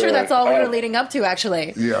 I'm pretty sure that's all we were leading up to,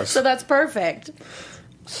 actually. Yes. So that's perfect.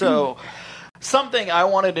 So, something I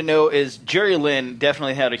wanted to know is Jerry Lynn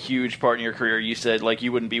definitely had a huge part in your career. You said,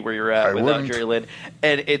 you wouldn't be where you're at without Jerry Lynn.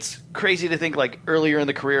 And it's crazy to think, earlier in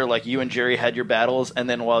the career, you and Jerry had your battles, and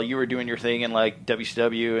then while you were doing your thing in,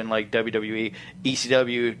 WCW and, WWE,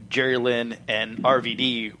 ECW, Jerry Lynn and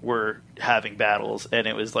RVD were having battles, and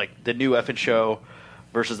it was, the new effing show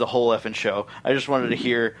versus the whole effing show. I just wanted to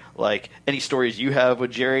hear, any stories you have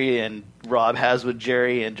with Jerry and Rob has with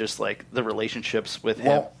Jerry and just, the relationships with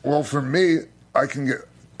him. Well, for me, I can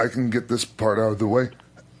get this part out of the way.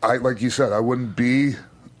 Like you said, I wouldn't be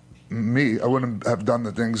me. I wouldn't have done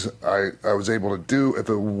the things I was able to do if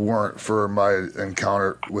it weren't for my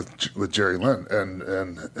encounter with Jerry Lynn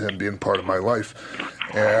and him being part of my life.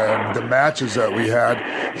 And the matches that we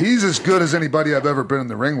had, he's as good as anybody I've ever been in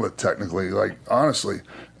the ring with, technically, honestly.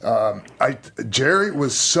 Jerry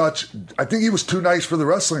was I think he was too nice for the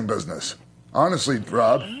wrestling business. Honestly,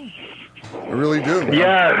 Rob. I really do, man.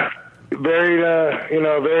 Yeah. Very,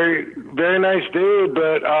 very, very nice dude,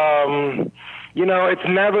 but, it's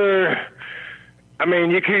never, I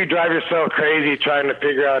mean, you could drive yourself crazy trying to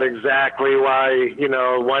figure out exactly why,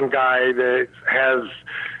 one guy that has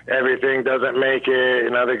everything doesn't make it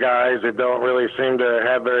and other guys that don't really seem to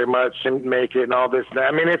have very much make it and all this.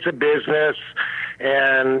 I mean, it's a business.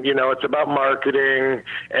 And, it's about marketing,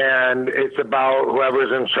 and it's about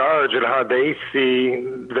whoever's in charge and how they see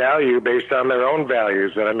value based on their own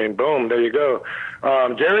values. And, I mean, boom, there you go.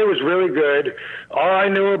 Jerry was really good. All I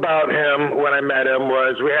knew about him when I met him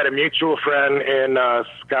was we had a mutual friend in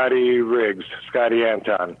Scotty Riggs, Scotty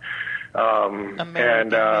Anton.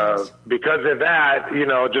 And because of that,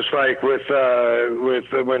 just like with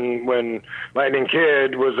when Lightning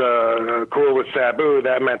Kid was cool with Sabu,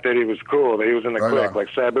 that meant that he was cool, that he was in the clique. Like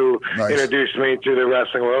Sabu introduced me to the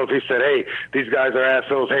wrestling world. He said, "Hey, these guys are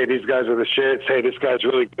assholes. Hey, these guys are the shits. Hey, this guy's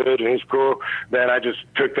really good and he's cool." Then I just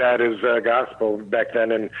took that as gospel back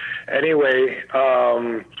then. And anyway,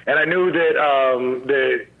 and I knew that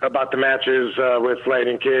about the matches with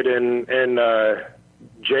Lightning Kid and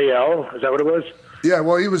JL, is that what it was? Yeah,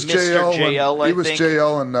 well, he was Mr. JL. He was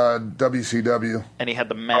JL in WCW, and he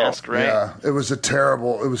be mask, right? Yeah, it was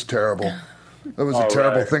terrible. It was a terrible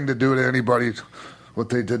thing to do to anybody. What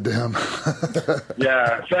they did to him.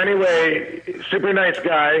 Yeah. So anyway, super nice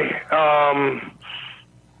guy.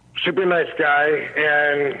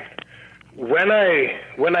 And when I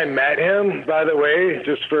met him, by the way,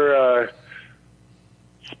 just for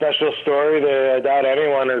special story that I doubt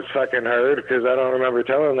anyone has fucking heard, because I don't remember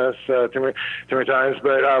telling this too many times.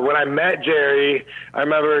 But when I met Jerry, I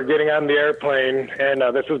remember getting on the airplane, and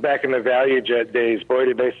this was back in the Value Jet days. Boy,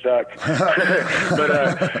 did they suck. But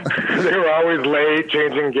they were always late,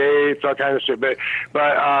 changing gates, all kinds of shit. But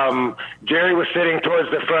Jerry was sitting towards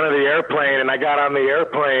the front of the airplane, and I got on the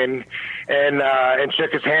airplane and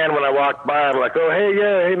shook his hand when I walked by. I'm like, oh,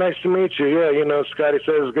 hey, nice to meet you. Yeah, you know, Scotty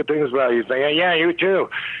says good things about you. He's like, yeah, you too.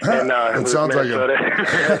 And it sounds like it.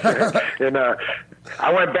 And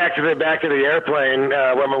I went back to the back of the airplane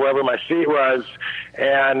wherever my seat was,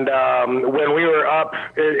 and when we were up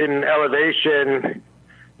in elevation,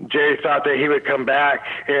 Jerry thought that he would come back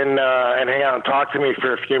and hang out and talk to me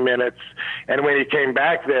for a few minutes. And when he came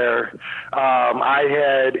back there, I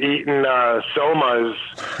had eaten somas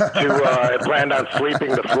and planned on sleeping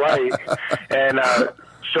the flight. And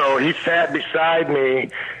so he sat beside me,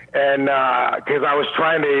 and because I was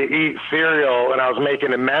trying to eat cereal and I was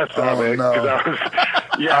making a mess of it. No. I was,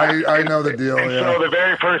 I know the deal. And so the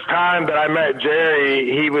very first time that I met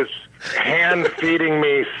Jerry, he was hand feeding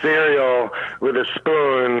me cereal with a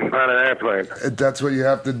spoon on an airplane. That's what you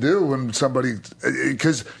have to do when somebody,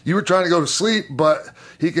 because you were trying to go to sleep, but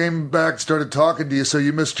he came back, started talking to you, so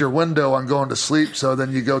you missed your window on going to sleep. So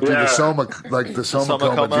then you go through the soma, like the soma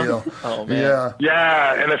coma deal. Oh man.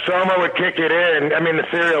 Yeah, and the soma would kick it in. I mean, the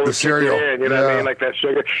cereal would kick it in. You know what I mean, like that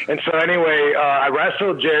sugar. And so anyway, I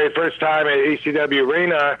wrestled Jerry first time at ECW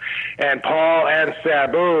Arena, and Paul and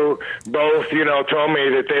Sabu both, you know, told me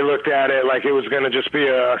that they looked at it like it was going to just be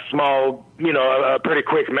a small, you know, a pretty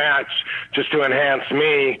quick match just to enhance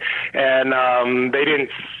me. And they didn't,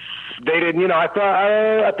 you know,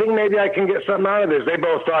 I think maybe I can get something out of this. They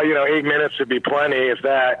both thought, you know, 8 minutes would be plenty, if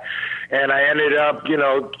that. And I ended up, you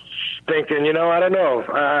know, thinking, you know, I don't know.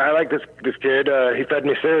 I like this kid. He fed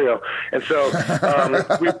me cereal. And so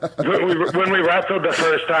when we wrestled the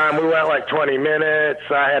first time, we went like 20 minutes.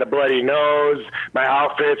 I had a bloody nose. My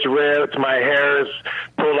outfit's ripped. My hair's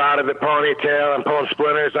pulled out of the ponytail. I'm pulling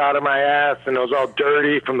splinters out of my ass, and it was all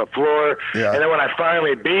dirty from the floor. Yeah. And then when I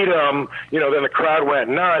finally beat him, you know, then the crowd went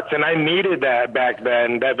nuts. And I needed that back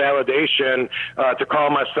then, that validation to call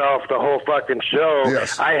myself the whole fucking show.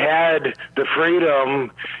 Yes. I had the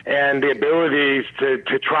freedom and the abilities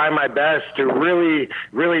to try my best to really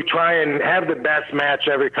try and have the best match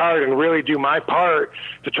every card and really do my part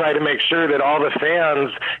to try to make sure that all the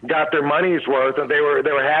fans got their money's worth and they were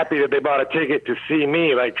happy that they bought a ticket to see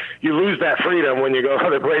me. Like, you lose that freedom when you go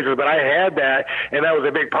other places, but I had that, and that was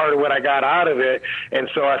a big part of what I got out of it. And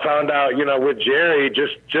so I found out, you know, with Jerry,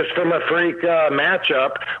 just from a freak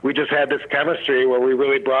matchup, we just had this chemistry where we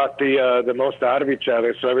really brought the most out of each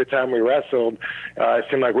other. So every time we wrestled, it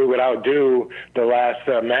seemed like we would outdo the last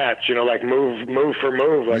match, you know, like move for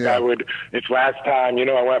move. Like I would, this last time, you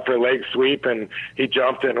know, I went for a leg sweep and he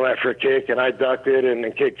jumped and went for a kick and I ducked it and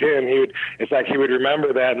kicked him. It's like he would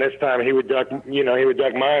remember that, and this time he would duck, you know, he would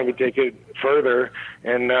duck mine, we'd take it further,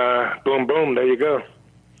 and boom, boom, there you go.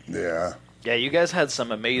 Yeah. Yeah, you guys had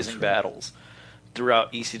some amazing battles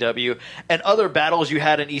throughout ECW, and other battles you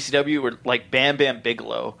had in ECW were like Bam Bam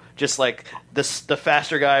Bigelow, just like the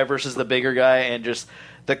faster guy versus the bigger guy, and just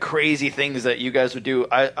the crazy things that you guys would do.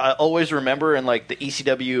 I always remember in like the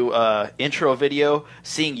ECW intro video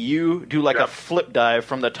seeing you do like a flip dive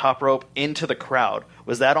from the top rope into the crowd.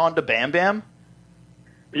 Was that on to Bam Bam?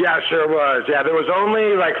 Yeah, sure was. Yeah, there was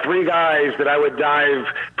only like 3 guys that I would dive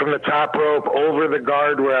from the top rope over the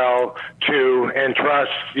guardrail to and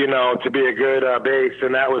trust, you know, to be a good base,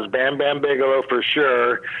 and that was Bam Bam Bigelow for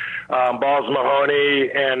sure, Balls Mahoney,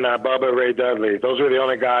 and Bubba Ray Dudley. Those were the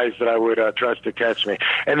only guys that I would trust to catch me.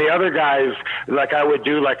 And the other guys, like I would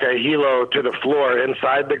do like a helo to the floor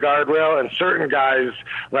inside the guardrail, and certain guys,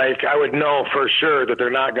 like I would know for sure that they're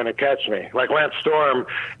not going to catch me. Like Lance Storm,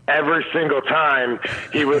 every single time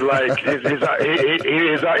he would like he was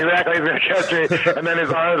exactly going to catch me, and then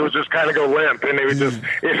his arms would just kind of go limp, and he would just,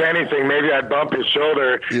 if anything, maybe I'd bump his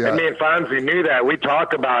shoulder. Yeah. And me and Fonzie knew that. We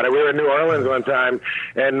talked about it. We were in New Orleans one time,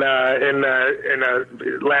 and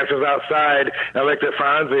Lance was outside. I looked at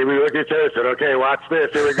Fonzie. We looked at each other and said, "Okay, watch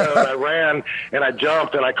this. Here we go." And I ran and I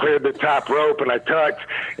jumped and I cleared the top rope and I tucked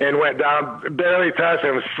and went down, barely touched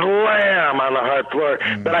him, slam on the hard floor.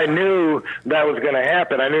 But I knew that was going to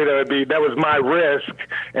happen. I knew that was my risk.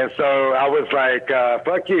 And so I was like,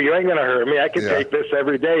 fuck you ain't going to hurt me. I can take this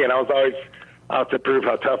every day. And I was always out to prove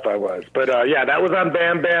how tough I was. But, yeah, that was on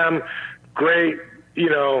Bam Bam. Great, you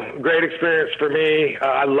know, great experience for me.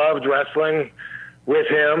 I loved wrestling with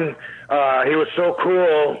him. He was so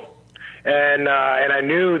cool. And I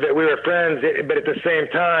knew that we were friends, but at the same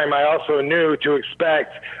time, I also knew to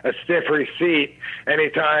expect a stiff receipt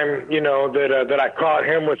anytime, that I caught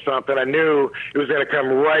him with something. I knew it was going to come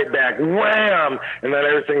right back, wham, and then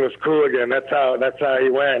everything was cool again. That's how he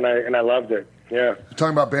went, and I loved it. Yeah. You're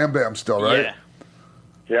talking about Bam Bam still, right? Yeah.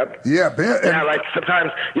 Yep. Yeah, Bam. Yeah, like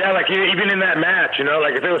sometimes, like even in that match,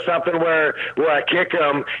 like if it was something where I kick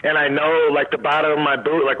him and I know like the bottom of my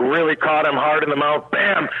boot like really caught him hard in the mouth,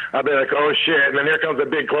 bam, I'll be like, oh shit, and then here comes a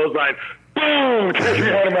big clothesline, boom, catch me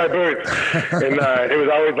out of my boots. And it was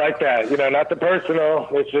always like that, not the personal.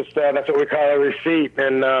 It's just that's what we call a receipt,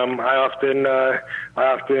 and I often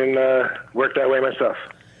work that way myself.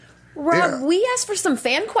 Rob, we asked for some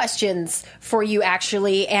fan questions for you,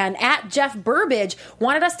 actually, and at Jeff Burbage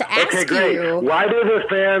wanted us to ask Okay, great. you. Why do the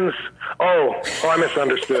fans? Oh, I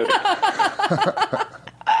misunderstood.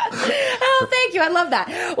 Oh, thank you. I love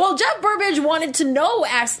that. Well, Jeff Burbage wanted to know,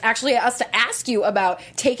 actually, us to ask you about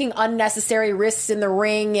taking unnecessary risks in the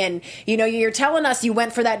ring. And, you're telling us you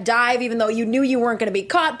went for that dive even though you knew you weren't going to be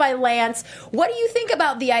caught by Lance. What do you think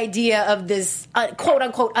about the idea of this,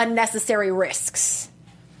 quote-unquote, unnecessary risks?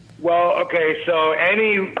 Well, okay, so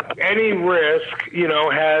any risk,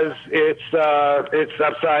 has its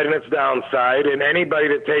upside and its downside, and anybody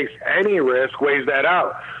that takes any risk weighs that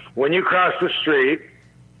out. When you cross the street,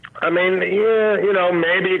 I mean, maybe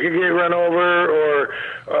you could get run over, or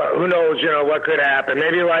who knows, what could happen.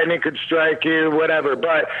 Maybe lightning could strike you, whatever,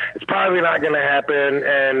 but it's probably not going to happen,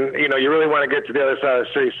 and, you really want to get to the other side of the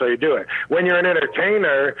street, so you do it. When you're an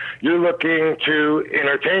entertainer, you're looking to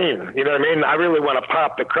entertain, you know what I mean? I really want to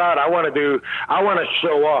pop the crowd. I want to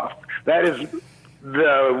show off. That is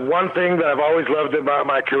the one thing that I've always loved about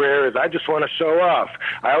my career is I just want to show off.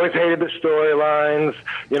 I always hated the storylines.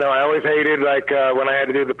 I always hated when I had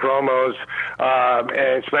to do the promos,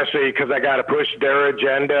 and especially because I got to push their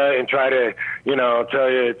agenda and try to,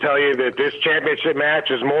 tell you that this championship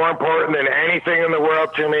match is more important than anything in the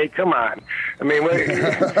world to me. Come on. I mean,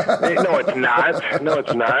 no, it's not. No,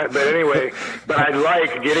 it's not. But anyway, I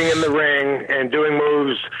like getting in the ring and doing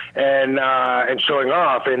moves and showing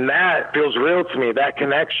off, and that feels real to me. That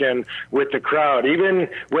connection with the crowd, even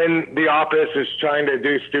when the office is trying to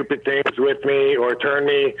do stupid things with me or turn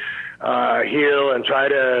me heel and try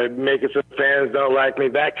to make it so fans don't like me,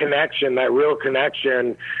 that connection, that real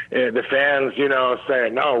connection, the fans,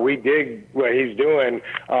 saying, no, we dig what he's doing.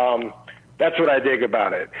 That's what I dig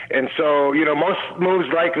about it. And so, most moves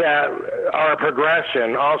like that are a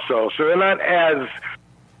progression also. So they're not as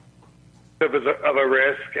of a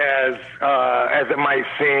risk as it might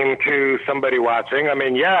seem to somebody watching. I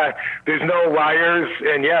mean, there's no wires,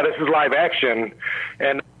 and this is live action,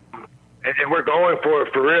 and we're going for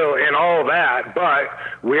it for real and all that, but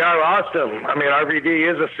we are awesome. I mean,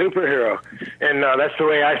 RVD is a superhero, and that's the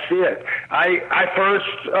way I see it. I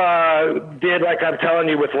first did like I'm telling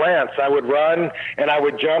you with Lance. I would run and I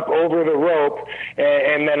would jump over the rope,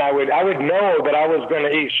 and then I would know that I was going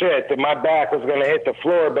to eat shit, that my back was going to hit the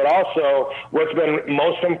floor. But also, what's been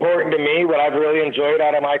most important to me, what I've really enjoyed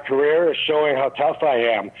out of my career, is showing how tough I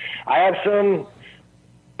am. I have some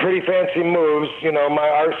pretty fancy moves, my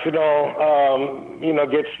arsenal,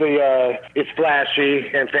 gets it's flashy,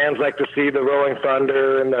 and fans like to see the rolling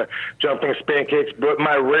thunder and the jumping spin kicks, but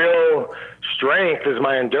my real strength is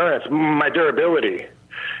my endurance, my durability.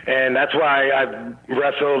 And that's why I've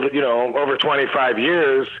wrestled, over 25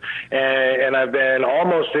 years, and I've been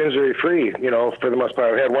almost injury-free, for the most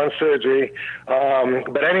part. I've had one surgery.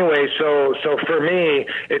 But anyway, so for me,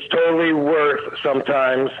 it's totally worth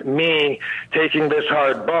sometimes me taking this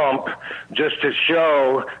hard bump just to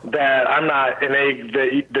show that I'm not an egg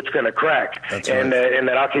that's going to crack. That's right. And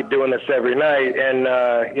that I'll keep doing this every night. And,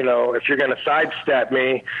 if you're going to sidestep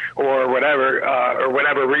me or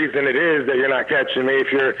whatever reason it is that you're not catching me,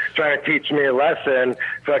 if you're trying to teach me a lesson,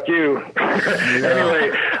 fuck you.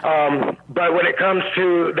 Anyway, but when it comes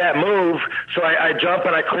to that move, so I jump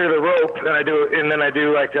and I clear the rope, and then I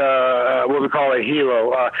do like what we call a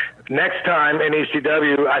hero. Next time in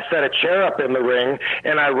ECW, I set a chair up in the ring,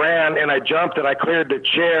 and I ran and I jumped and I cleared the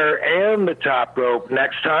chair and the top rope.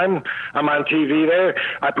 Next time I'm on TV there,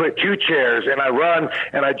 I put 2 chairs, and I run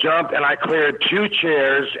and I jumped and I cleared 2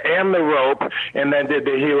 chairs and the rope, and then did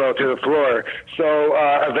the hero to the floor. So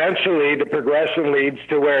eventually the progression leads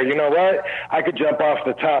to where, you know what, I could jump off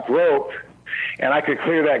the top rope and I could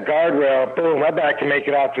clear that guardrail, boom, my back can make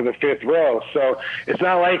it out to the 5th row. So it's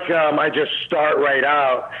not like I just start right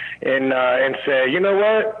out and say, you know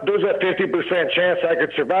what, there's a 50% chance I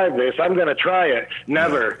could survive this. I'm going to try it.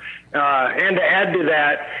 Never. And to add to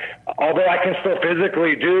that, although I can still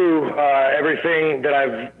physically do everything that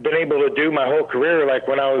I've been able to do my whole career, like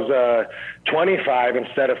when I was 25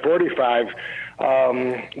 instead of 45,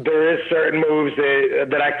 there is certain moves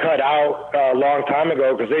that I cut out a long time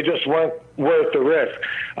ago because they just weren't worth the risk.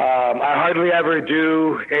 I hardly ever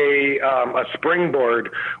do a springboard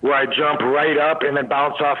where I jump right up and then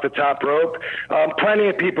bounce off the top rope. Plenty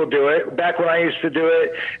of people do it. Back when I used to do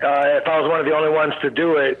it, if I was one of the only ones to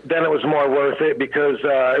do it, then it was more worth it because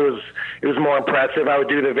it was more impressive. I would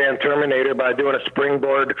do the Van Terminator by doing a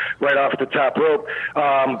springboard right off the top rope.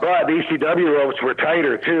 But the ECW ropes were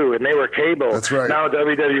tighter too, and they were cable. That's right. Now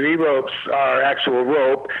WWE ropes are actual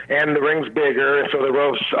rope, and the ring's bigger, so the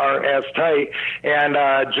ropes aren't as tight. And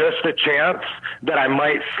just a chance that I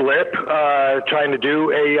might slip trying to do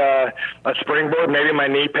a springboard. Maybe my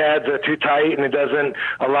knee pads are too tight and it doesn't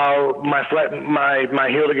allow my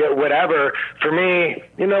heel to get whatever. For me,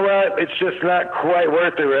 you know what? It's just not quite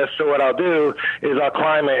worth the risk. So what I'll do is I'll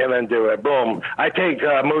climb it and then do it. Boom. I take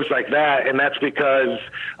moves like that, and that's because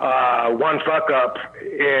one fuck up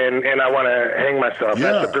and I want to hang myself.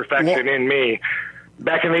 Yeah. That's the perfection in me.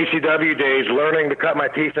 Back in the ECW days, learning to cut my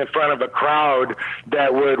teeth in front of a crowd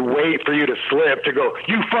that would wait for you to slip to go,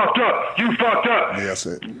 you fucked up, you fucked up. Yes,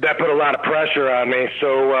 that put a lot of pressure on me,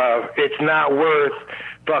 so it's not worth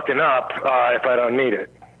fucking up if I don't need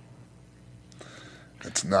it.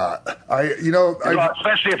 It's not.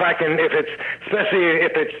 Especially if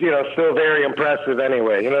it's still very impressive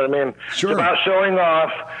anyway. You know what I mean? Sure. It's about showing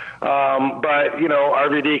off, but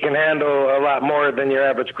RVD can handle a lot more than your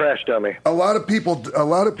average crash dummy. A lot of people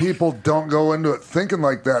don't go into it thinking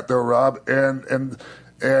like that, though, Rob, and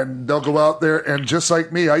they'll go out there and just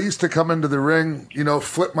like me, I used to come into the ring,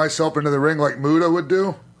 flip myself into the ring like Muda would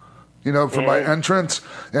do. For my entrance.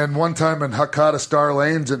 And one time in Hakata Star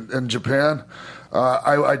Lanes in Japan,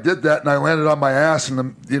 I did that and I landed on my ass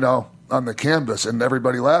on the canvas, and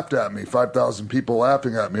everybody laughed at me. 5,000 people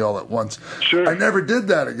laughing at me all at once. Sure. I never did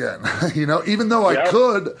that again. Even though I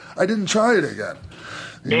could, I didn't try it again.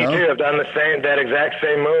 Me too. I've done that exact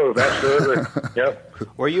same move. Absolutely.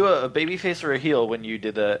 Yep. Were you a babyface or a heel when you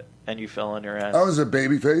did that and you fell on your ass? I was a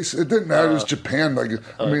babyface. It didn't matter. It was Japan.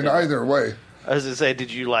 Either way. I was going to say,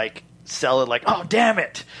 did you sell it oh damn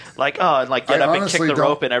it, and get up and kick the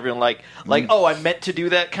rope, and everyone I meant to do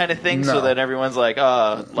that kind of thing? No. So then everyone's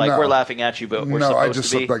no. We're laughing at you, but we're supposed to be. No, I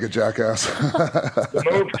just looked like a jackass.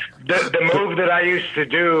 the move that I used to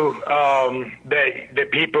do that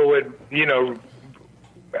people would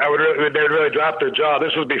they'd really drop their jaw.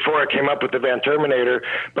 This was before I came up with the Van Terminator.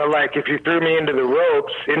 But if you threw me into the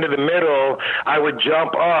ropes, into the middle, I would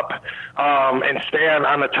jump up and stand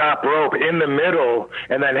on the top rope in the middle,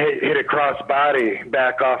 and then hit a cross body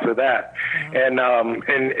back off of that. And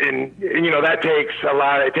that takes a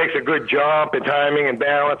lot. It takes a good jump and timing and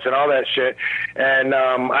balance and all that shit. And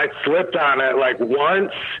I slipped on it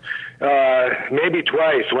once. Maybe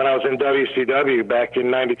twice when I was in WCW back in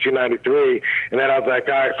 92, 93, and then I was like,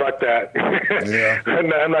 all right, fuck that. Yeah.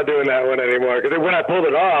 I'm not doing that one anymore. Because when I pulled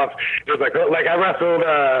it off, it was like I wrestled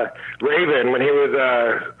Raven when he was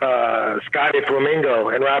Scotty Flamingo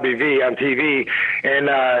and Robbie V on TV, and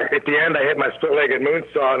at the end I hit my split-legged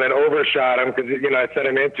moonsault and then overshot him because I set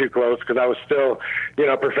him in too close because I was still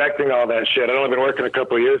perfecting all that shit. I'd only been working a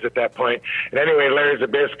couple of years at that point. And anyway, Larry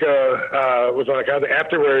Zbyszko was on the counter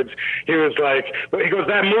afterwards. He was he goes,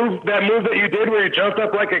 that move that you did where you jumped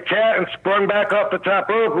up like a cat and sprung back off the top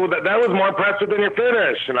rope, well, that was more impressive than your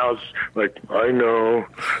finish. And I was like, I know.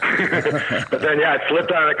 But then, I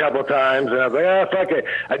slipped on it a couple of times, and I was like, fuck it.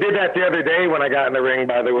 I did that the other day when I got in the ring,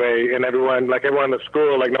 by the way, and everyone in the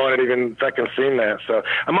school, no one had even fucking seen that. So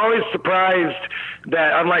I'm always surprised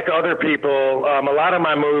that, unlike other people, a lot of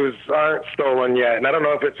my moves aren't stolen yet. And I don't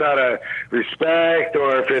know if it's out of respect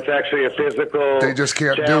or if it's actually a physical They just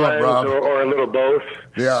can't do it, Rob. Or a little both.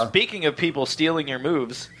 Yeah. Speaking of people stealing your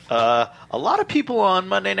moves, a lot of people on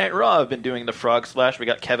Monday Night Raw have been doing the frog splash. We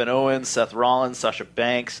got Kevin Owens, Seth Rollins, Sasha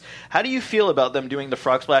Banks. How do you feel about them doing the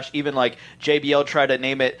frog splash? Even JBL tried to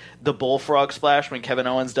name it the bullfrog splash when Kevin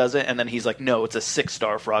Owens does it, and then he's like, no, it's a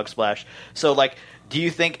 6-star frog splash. So, do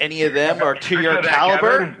you think any of them are to your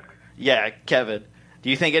caliber? Kevin? Yeah, Kevin. Do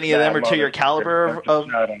you think any of them are to your caliber of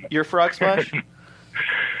your frog splash?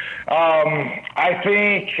 I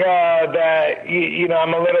think that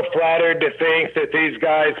I'm a little flattered to think that these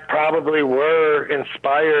guys probably were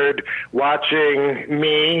inspired watching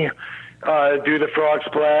me do the frog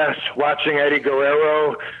splash, watching Eddie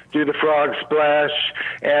Guerrero do the frog splash,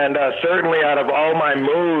 and certainly out of all my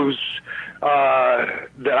moves,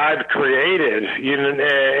 that I've created,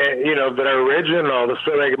 that are original, the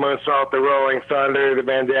Split-Legged Moonsault, the Rolling Thunder, the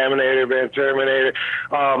Van Daminator, Van Terminator,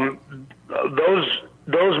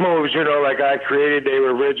 those moves, like I created, they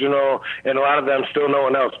were original, and a lot of them still no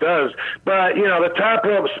one else does. But, the top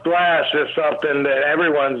rope splash is something that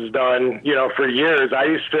everyone's done, for years. I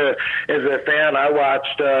used to, as a fan, I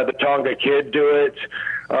watched the Tonga Kid do it.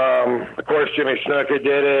 Of course, Jimmy Snuka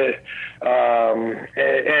did it. I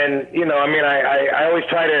always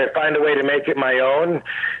try to find a way to make it my own,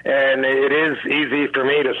 and it is easy for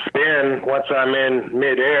me to spin once I'm in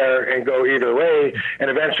midair and go either way, and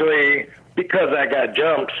eventually, because I got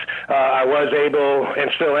jumps, I was able and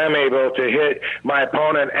still am able to hit my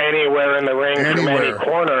opponent anywhere in the ring from any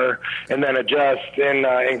corner and then adjust. And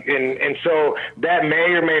so that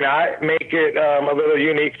may or may not make it a little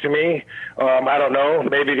unique to me. I don't know.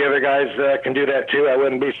 Maybe the other guys can do that too. I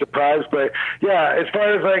wouldn't be surprised. But, yeah, as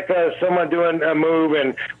far as like someone doing a move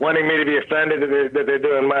and wanting me to be offended that they're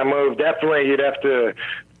doing my move, definitely you'd have to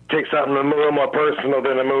take something a little more personal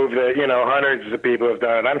than a move that, hundreds of people have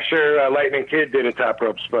done. I'm sure Lightning Kid did a top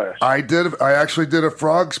rope splash. I actually did a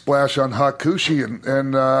frog splash on Hakushi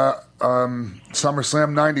and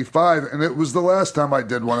SummerSlam 95, and it was the last time I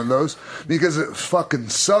did one of those because it fucking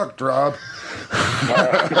sucked, Rob.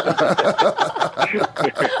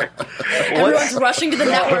 Everyone's rushing to the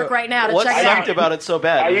network right now to check it out. What sucked about it so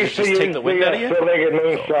bad? I used to take the wind out of you? Split-Legged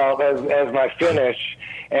Moonsault as my finish.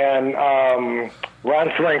 And Ron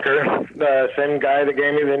Flinker, the same guy that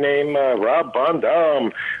gave me the name Rob Von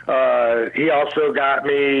Dam, he also got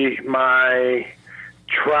me my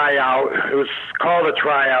tryout. It was called a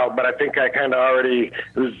tryout, but I think I kind of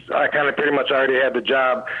pretty much already had the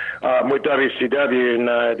job with WCW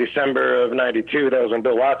in December of '92. That was when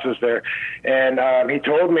Bill Watts was there, and he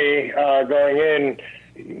told me going in,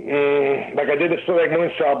 like I did the Split-Legged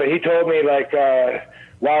Moonsault, but he told me like.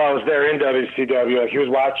 While I was there in WCW, he was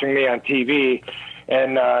watching me on TV,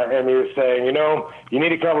 and he was saying, you need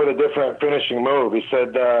to come with a different finishing move. He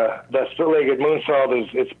said, the Split-Legged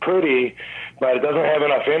Moonsault it's pretty, but it doesn't have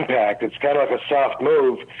enough impact. It's kind of like a soft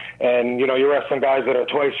move, and, you're wrestling guys that are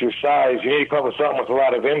twice your size. You need to come up with something with a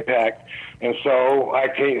lot of impact. And so I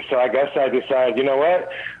guess I decided, you know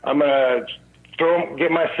what, I'm going to get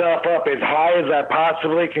myself up as high as I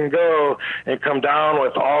possibly can go and come down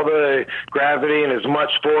with all the gravity and as much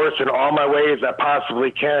force and all my way as I possibly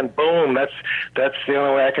can. Boom! That's the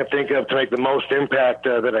only way I can think of to make the most impact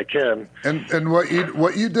that I can. And what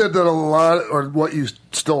you did that a lot, or what you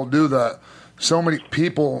still do that so many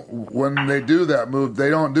people when they do that move they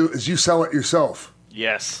don't do is you sell it yourself.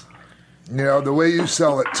 Yes. The way you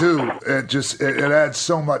sell it too, it adds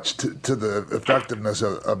so much to the effectiveness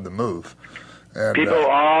of the move. And, people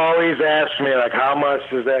always ask me, like, how much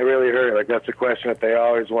does that really hurt? Like, that's a question that they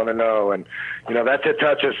always want to know. And, that's a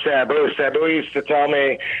touch of Sabu. Sabu used to tell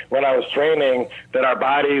me when I was training that our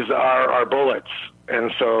bodies are bullets.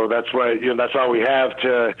 And so that's what that's all we have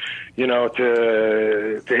to hit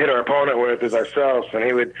our opponent with is ourselves. And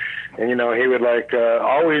he would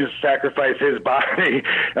always sacrifice his body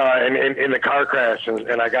in the car crash,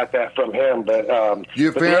 and I got that from him. But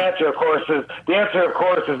the answer, of course, is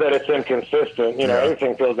that it's inconsistent.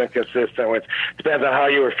 Everything feels inconsistent. It depends on how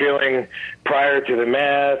you were feeling prior to the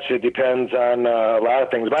match. It depends on a lot of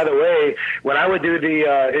things. By the way, when I would do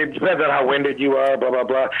it depends on how winded you are, blah blah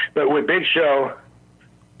blah. But with Big Show.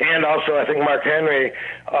 And also, I think Mark Henry,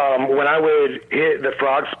 when I would hit the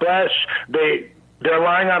frog splash, they're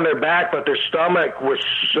lying on their back, but their stomach was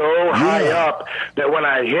so high up that when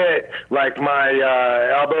I hit, like my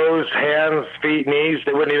elbows, hands, feet, knees,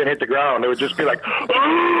 they wouldn't even hit the ground. They would just be like,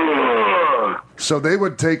 ugh! So they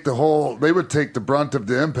would take the brunt of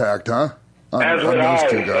the impact, huh? As would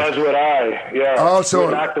I, yeah. Oh, so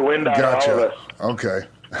knock the wind out of all of us. Okay.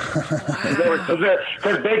 Because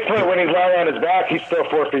Bigfoot, when he's lying on his back, he's still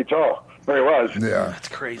 4 feet tall. Or he was. Yeah. That's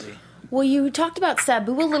crazy. Well, you talked about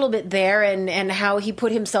Sabu a little bit there and how he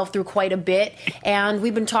put himself through quite a bit. And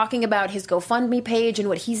we've been talking about his GoFundMe page and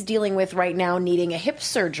what he's dealing with right now, needing a hip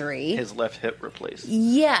surgery. His left hip replaced.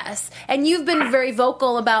 Yes. And you've been very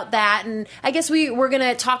vocal about that. And I guess we're going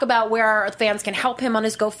to talk about where our fans can help him on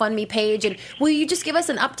his GoFundMe page. And will you just give us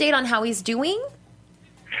an update on how he's doing?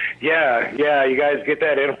 Yeah, you guys get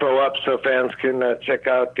that info up so fans can check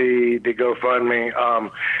out the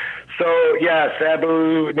GoFundMe. So, yeah,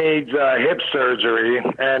 Sabu needs hip surgery,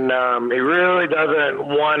 and he really doesn't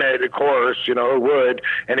want it, of course, who would,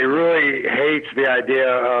 and he really hates the idea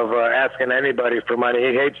of asking anybody for money.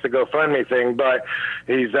 He hates the GoFundMe thing, but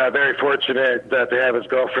he's very fortunate that they have his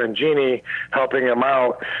girlfriend, Jeannie, helping him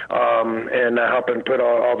out and helping put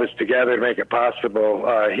all this together to make it possible.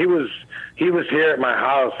 He was here at my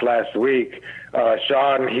house last week.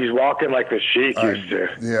 Sean, he's walking like the Sheik used to.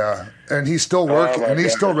 Yeah, and he's still working, and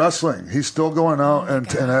he's still wrestling. He's still going out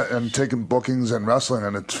and taking bookings and wrestling,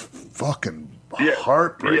 and it's fucking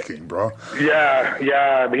heartbreaking, bro. Yeah.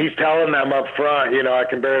 He's telling them up front, I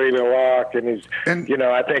can barely even walk, and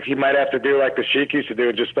I think he might have to do like the Sheik used to do,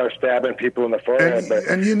 and just start stabbing people in the forehead.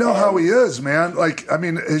 And you know how he is, man.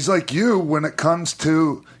 He's like you when it comes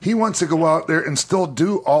to, he wants to go out there and still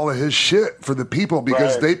do all of his shit for the people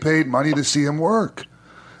because they paid money to see him work.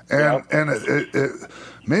 And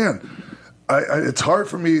it's hard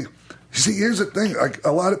for me. See, here's the thing. Like,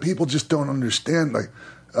 a lot of people just don't understand,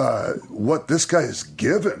 what this guy is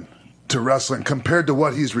given to wrestling compared to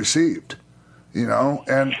what he's received,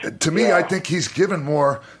 and to me, I think he's given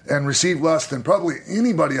more and received less than probably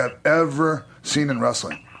anybody I've ever seen in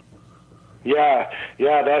wrestling. Yeah,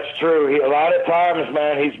 that's true. A lot of times,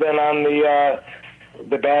 man, he's been on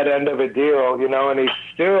the bad end of a deal, and he's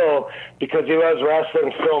still, because he loves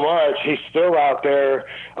wrestling so much, he's still out there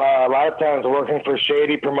a lot of times working for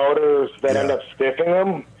shady promoters that end up stiffing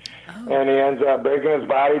him. And he ends up breaking his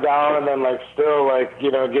body down and then, still,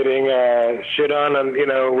 getting shit on. And,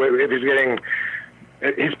 if he's getting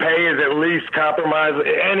his pay is at least compromised.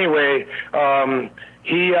 Anyway,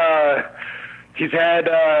 he's had,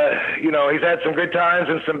 he's had some good times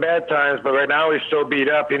and some bad times, but right now he's so beat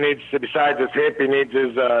up. He needs to, besides his hip, he needs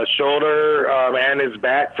his shoulder and his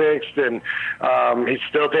back fixed, and he's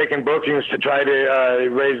still taking bookings to try to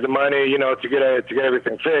raise the money, to get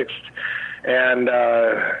everything fixed. And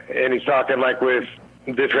he's talking with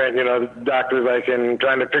different, doctors, and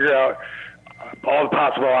trying to figure out all the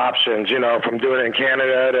possible options, from doing it in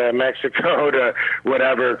Canada to Mexico to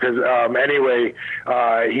whatever. Because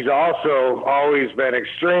he's also always been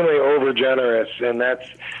extremely overgenerous, and that's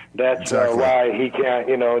exactly why he can't,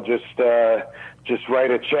 just write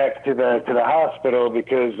a check to the hospital,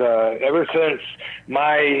 because ever since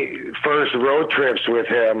my first road trips with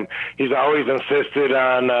him, he's always insisted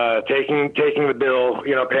on taking the bill,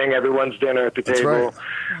 paying everyone's dinner at the table.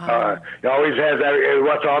 Right. He always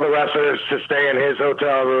wants all the wrestlers to stay in his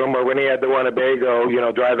hotel room, or when he had the Winnebago,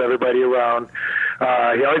 drive everybody around.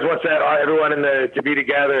 He always wants everyone to be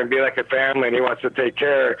together and be like a family, and he wants to take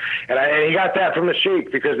care. And he got that from the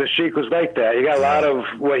Sheik, because the Sheik was like that. He got a lot of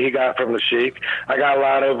what he got from the Sheik. I got a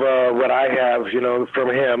lot of what I have, from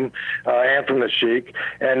him and from the Sheik,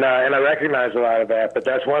 and I recognize a lot of that. But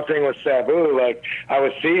that's one thing with Sabu. I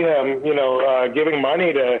would see him, giving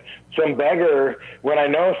money to some beggar when I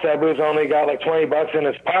know Sabu's only got $20 in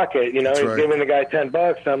his pocket. He's giving the guy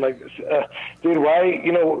 $10. I'm like, dude,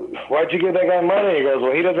 why'd you give that guy money? He goes,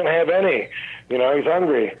 well, he doesn't have any. He's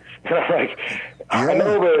hungry. And I'm like, I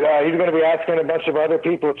know, but he's going to be asking a bunch of other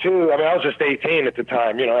people too. I mean, I was just 18 at the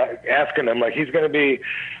time, asking him, he's going to be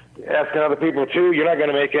asking other people too. You're not going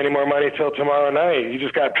to make any more money till tomorrow night. You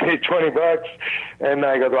just got paid $20. And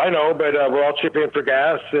I go, well, I know, but we'll all chip in for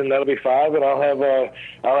gas, and that'll be $5, and I'll have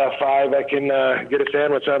 $5. I can get a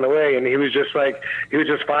sandwich on the way. And he was just fine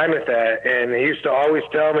with that. And he used to always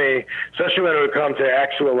tell me, especially when it would come to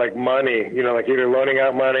actual money, either loaning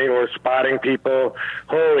out money or spotting people.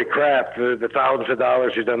 Holy crap, the thousands of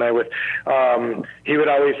dollars he's done that with. He would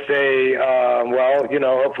always say, well,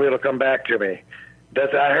 hopefully it'll come back to me.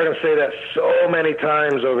 I heard him say that so many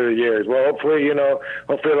times over the years. Well, hopefully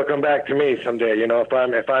it'll come back to me someday,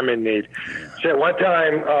 if I'm in need. Shit, one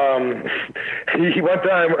time,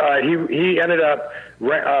 he ended up,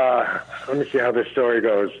 let me see how this story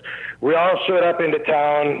goes. We all showed up into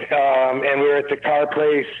town, and we were at the car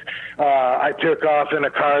place. I took off in a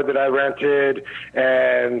car that I rented,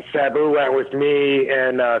 and Sabu went with me,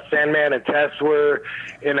 and Sandman and Tess were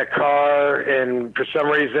in a car, and for some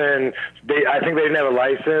reason, I think they didn't have a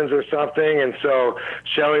license or something, and so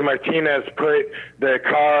Shelly Martinez put the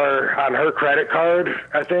car on her credit card,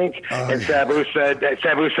 I think, and Sabu said,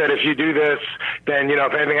 if you do this, then,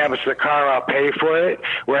 if anything happens to the car, I'll pay for it.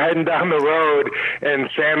 We're heading down the road, and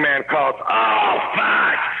Sandman calls, oh,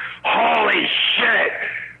 fuck, holy shit.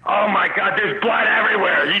 Oh, my God, there's blood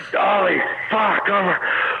everywhere. Holy fuck.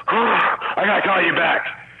 I got to call you back.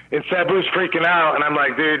 And Sabu's freaking out, and I'm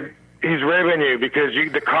like, dude, he's ribbing you because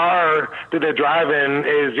the car that they're driving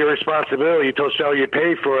is your responsibility. You told Shelley you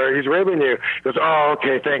paid for it. He's ribbing you. He goes, oh,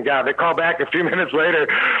 okay, thank God. They call back a few minutes later.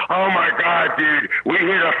 Oh, my God, dude. We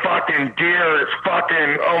hit a fucking deer. It's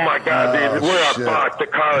fucking, oh, my God, dude. We're fucked. The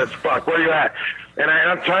car is fucked. Where you at? And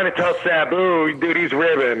I'm trying to tell Sabu, dude, he's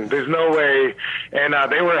ribbing. There's no way. And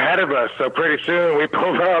they were ahead of us. So pretty soon we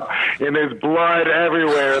pulled up, and there's blood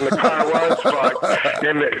everywhere, and the car was fucked.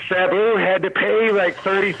 And Sabu had to pay like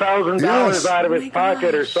 $30,000 out of his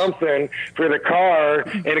pocket or something for the car,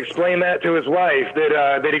 and explain that to his wife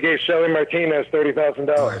that he gave Shelley Martinez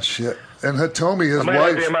 $30,000. Oh, shit. And Hitomi, his I might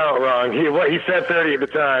wife. have the amount wrong. He said 30 at the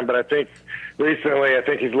time, but I think recently, I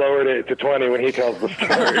think he's lowered it to 20 when he tells the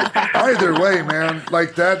story. Either way, man,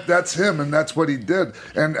 like that's him, and that's what he did.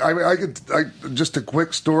 And I just a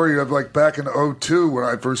quick story of like back in 2002 when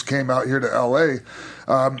I first came out here to LA.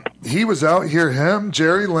 He was out here, him,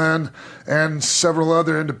 Jerry Lynn, and several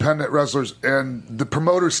other independent wrestlers, and the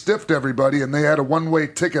promoter stiffed everybody, and they had a one-way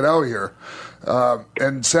ticket out here.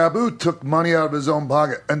 And Sabu took money out of his own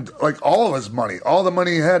pocket, and like all of his money, all the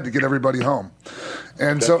money he had to get everybody home.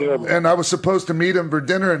 And and I was supposed to meet him for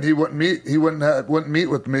dinner, and he wouldn't meet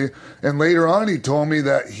with me. And later on, he told me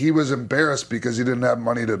that he was embarrassed because he didn't have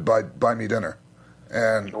money to buy me dinner.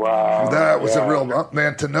 And that was a real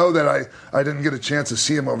man to know that I didn't get a chance to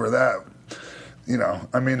see him over that. You know,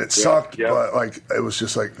 I mean, it sucked, but like it was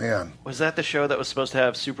just like, man. Was that the show that was supposed to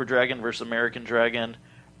have Super Dragon versus American Dragon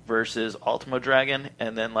versus Ultimo Dragon,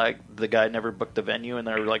 and then like the guy never booked the venue, and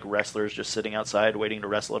there were like wrestlers just sitting outside waiting to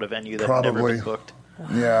wrestle at a venue that had never been booked?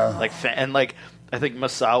 Yeah. Like and like I think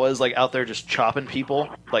Masawa is like out there just chopping people.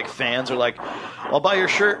 Like fans are like, "I'll buy your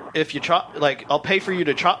shirt if you chop. Like I'll pay for you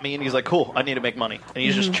to chop me." And he's like, "Cool, I need to make money." And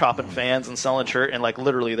he's just chopping fans and selling shirt. And like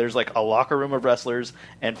literally, there's like a locker room of wrestlers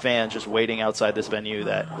and fans just waiting outside this venue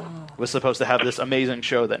that was supposed to have this amazing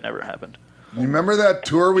show that never happened. You remember that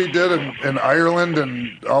tour we did in Ireland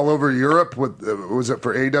and all over Europe with was it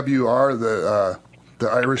for AWR, the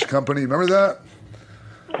Irish company? Remember that?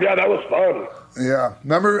 Yeah, that was fun. Yeah,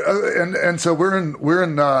 remember, and so we're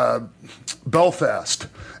in Belfast,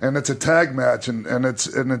 and it's a tag match, and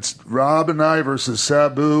it's Rob and I versus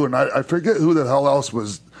Sabu, and I forget who the hell else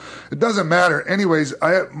was. It doesn't matter. Anyways,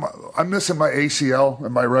 I'm missing my ACL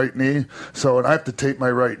in my right knee, and I have to tape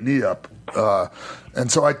my right knee up, and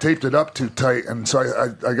so I taped it up too tight, and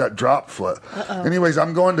so I got drop foot. Anyways,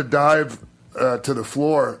 I'm going to dive to the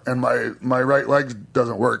floor, and my right leg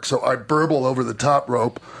doesn't work, so I burble over the top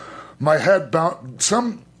rope. My head bounced.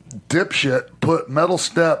 Some dipshit put metal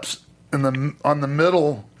steps on the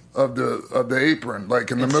middle of the apron, like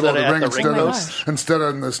in the middle of the ring, instead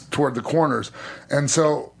of toward the corners. And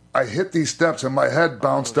so I hit these steps, and my head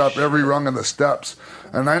bounced up every rung of the steps.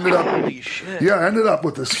 And I ended up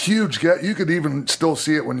with this huge gap. You could even still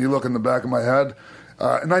see it when you look in the back of my head.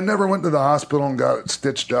 And I never went to the hospital and got it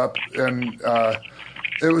stitched up. And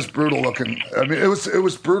it was brutal looking. I mean, it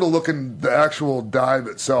was brutal looking. The actual dive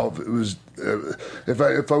itself. It was. If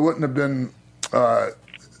I wouldn't have been,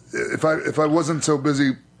 if I wasn't so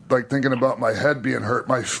busy like thinking about my head being hurt,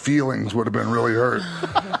 my feelings would have been really hurt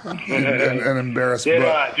and embarrassed.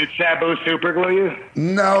 Did Sabu super glue you?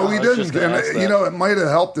 No, he didn't. And it might have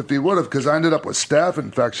helped if he would have, because I ended up with staph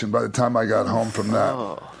infection by the time I got home from that.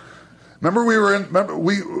 Oh. Remember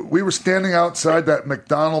we were standing outside that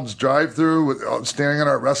McDonald's drive-through, standing in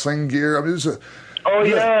our wrestling gear. I mean, it was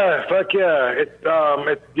fuck yeah!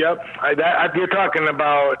 You're talking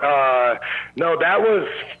about. No, that was.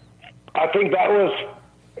 I think that was.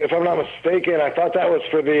 If I'm not mistaken, I thought that was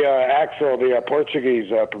for the Axel, the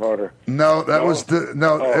Portuguese promoter. No, that was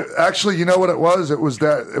actually, you know what it was? It was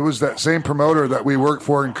that same promoter that we worked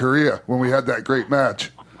for in Korea when we had that great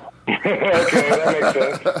match. Okay, that makes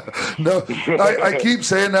sense. No, I keep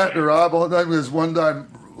saying that to Rob all the time because one time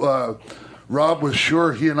Rob was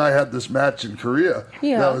sure he and I had this match in Korea.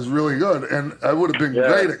 Yeah. That was really good, and I would have been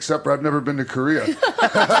great, except for I've never been to Korea.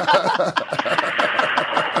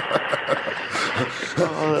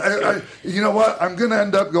 You know what? I'm going to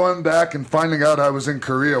end up going back and finding out I was in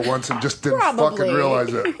Korea once and just didn't fucking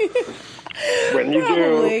realize it. When you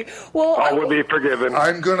do, well, I will be forgiven.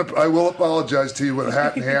 I will apologize to you with a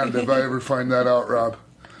hat in hand if I ever find that out, Rob.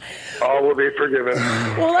 All will be forgiven.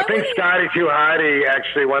 Well, I think Scotty Too Hottie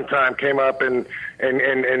actually one time came up and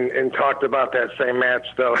talked about that same match,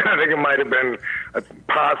 though. I think it might have been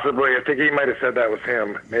possibly. I think he might have said that was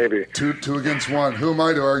him, maybe. Two against one. Who am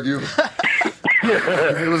I to argue?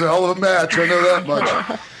 It was a hell of a match. I know that much.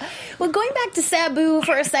 Well, going back to Sabu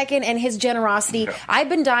for a second and his generosity, I've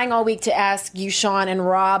been dying all week to ask you, Sean and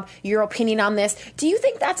Rob, your opinion on this. Do you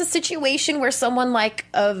think that's a situation where someone like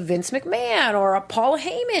a Vince McMahon or a Paul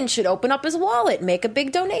Heyman should open up his wallet, make a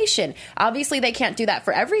big donation? Obviously, they can't do that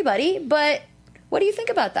for everybody, but what do you think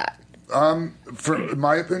about that? For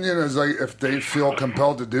my opinion is, like, if they feel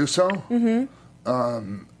compelled to do so,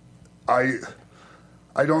 I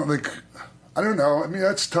don't think. I don't know. I mean,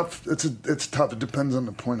 that's tough. It's tough. It depends on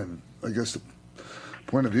the point of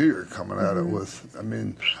view you're coming at it with. I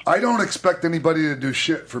mean, I don't expect anybody to do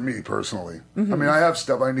shit for me personally. I mean, I have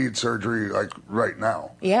stuff. I need surgery like right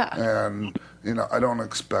now. Yeah. And I don't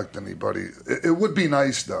expect anybody. It would be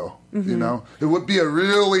nice though. It would be a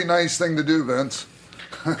really nice thing to do, Vince.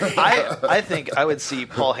 I think I would see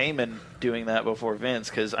Paul Heyman doing that before Vince,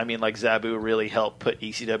 because I mean, like, Sabu really helped put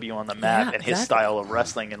ECW on the map and his style of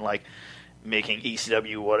wrestling and like making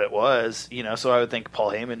ECW what it was, so I would think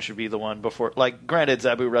Paul Heyman should be the one before. Like, granted,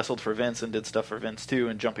 Sabu wrestled for Vince and did stuff for Vince too,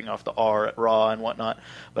 and jumping off the R at Raw and whatnot,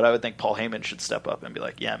 but I would think Paul Heyman should step up and be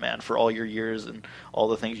like, yeah, man, for all your years and all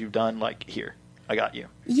the things you've done, like, here, I got you.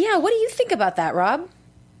 Yeah, what do you think about that, Rob?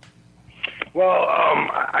 Well,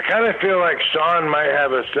 I kind of feel like Sean might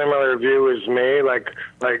have a similar view as me. Like,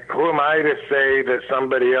 who am I to say that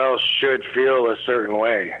somebody else should feel a certain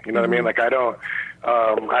way? You know what I mean? Like, I don't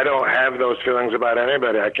have those feelings about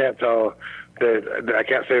anybody. I can't say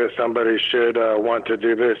that somebody should want to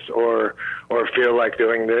do this or feel like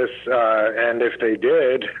doing this. And if they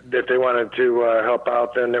wanted to help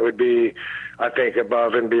out, then it would be, I think,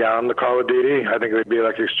 above and beyond the Call of Duty. I think it would be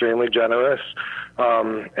like extremely generous.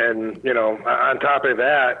 And on top of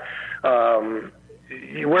that,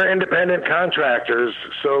 we're independent contractors,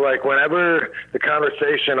 so like whenever the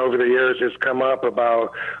conversation over the years has come up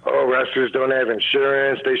about, wrestlers don't have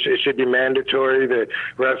insurance, it should be mandatory that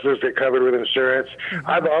wrestlers get covered with insurance.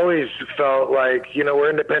 I've always felt like, we're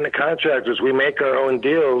independent contractors. We make our own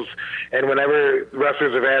deals, and whenever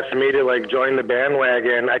wrestlers have asked me to like join the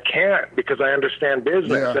bandwagon, I can't, because I understand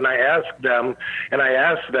business. Yeah. And I ask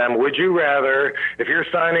them, would you rather, if you're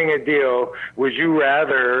signing a deal, would you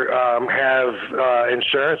rather have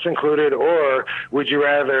insurance included, or would you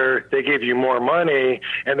rather they give you more money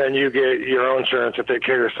and then you get your own insurance and take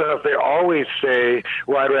care of yourself? They always say,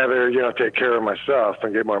 well, I'd rather take care of myself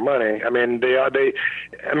and get more money. I mean,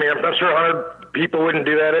 I'm sure 100 people wouldn't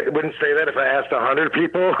do that. Wouldn't say that if I asked 100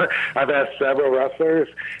 people. I've asked several wrestlers,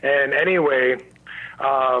 and anyway.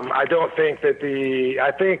 I don't think that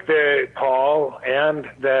I think that Paul and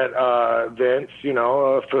that Vince,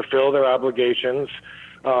 fulfill their obligations.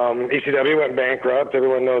 ECW went bankrupt.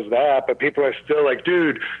 Everyone knows that. But people are still like,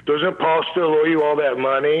 dude, doesn't Paul still owe you all that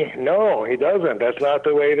money? No, he doesn't. That's not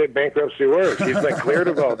the way that bankruptcy works. He's been cleared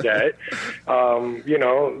of all debt.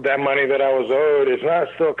 That money that I was owed is not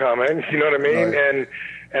still coming. You know what I mean? Right.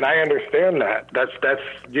 And I understand that. That's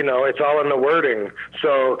it's all in the wording.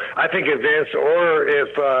 So I think if Vince or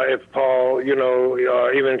if Paul,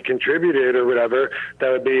 even contributed or whatever, that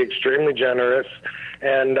would be extremely generous.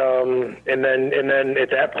 And then at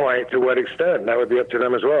that point, to what extent, that would be up to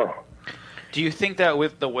them as well. Do you think that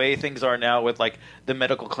with the way things are now, with like the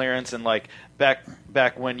medical clearance and like back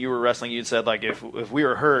when you were wrestling, you said like if we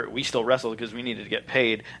were hurt, we still wrestled because we needed to get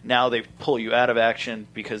paid. Now they pull you out of action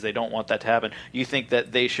because they don't want that to happen. You think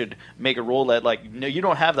that they should make a rule that like, no, you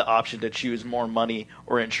don't have the option to choose more money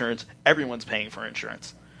or insurance. Everyone's paying for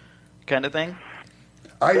insurance, kind of thing.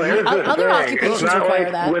 Other occupations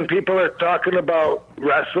require that. When people are talking about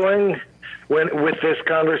wrestling, with this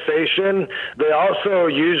conversation, they also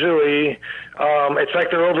usually, it's like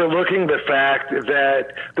they're overlooking the fact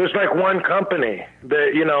that there's like one company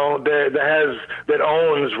that that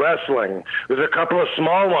owns wrestling. There's a couple of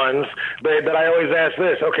small ones, but I always ask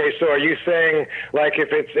this. Okay, so are you saying like if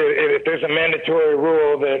there's a mandatory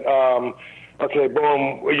rule that okay,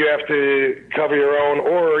 boom, you have to cover your own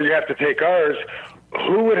or you have to take ours?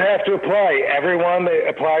 Who would have to apply? Everyone that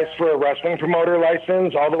applies for a wrestling promoter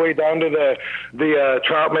license, all the way down to the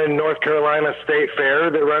Troutman, North Carolina State Fair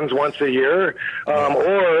that runs once a year,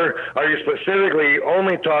 or are you specifically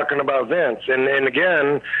only talking about Vince? And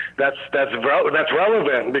again, that's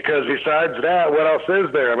relevant, because besides that, what else is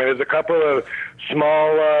there? I mean, there's a couple of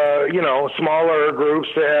smaller groups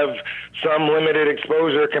that have some limited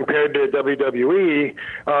exposure compared to WWE,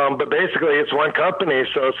 but basically it's one company.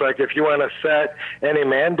 So it's like if you want to set any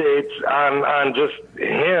mandates on just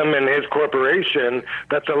him and his corporation,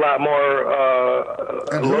 that's a lot more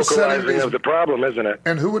localizing of the problem, isn't it?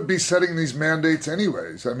 And who would be setting these mandates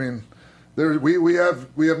anyways? I mean, we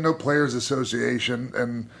have no players association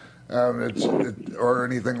and or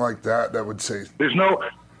anything like that would say there's no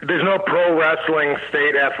there's no pro wrestling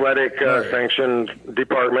state athletic sanctioned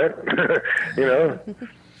department, you know.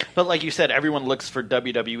 But like you said, everyone looks for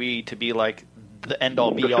WWE to be like the end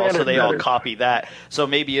all be all, so they all copy that. So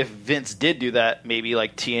maybe if Vince did do that, maybe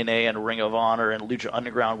like TNA and Ring of Honor and Lucha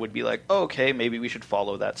Underground would be like, oh, okay, maybe we should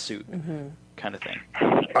follow that suit, kind of thing.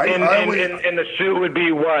 And the suit would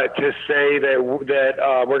be what? To say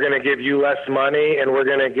that we're going to give you less money and we're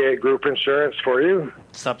going to get group insurance for you?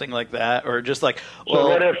 Something like that, or just like,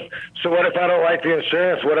 well, so what if I don't like the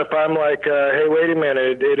insurance? What if I'm like, hey, wait a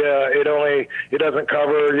minute, it doesn't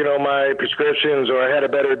cover, you know, my prescriptions, or I had a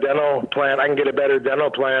better dental plan, I can get a better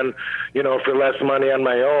dental plan, you know, for less money on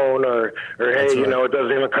my own, or hey, you know, it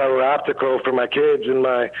doesn't even cover optical for my kids, and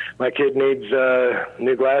my kid needs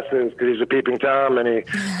new glasses because he's a peeping Tom and he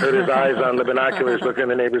hurt his eyes on the binoculars looking in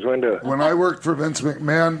the neighbor's window. When I worked for Vince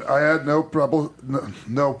McMahon, I had no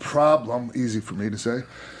problem, easy for me to say,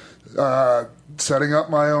 setting up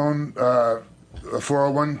my own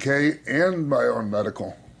 401k and my own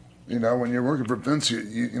medical. You know, when you're working for Vince,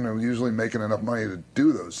 you know, usually making enough money to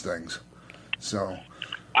do those things. So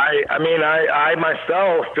I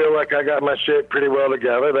myself feel like I got my shit pretty well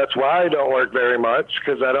together. That's why I don't work very much,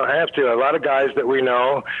 because I don't have to. A lot of guys that we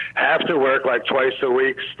know have to work like twice a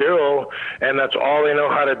week still, and that's all they know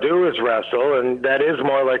how to do is wrestle, and that is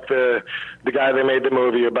more like the guy they made the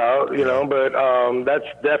movie about, you know, but that's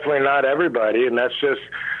definitely not everybody, and that's just,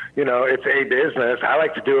 you know, it's a business. I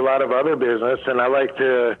like to do a lot of other business, and I like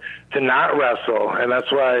to not wrestle, and that's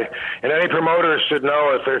why. And any promoters should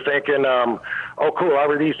know if they're thinking, oh, cool,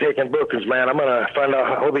 RVD's taking bookings, man. I'm gonna find out.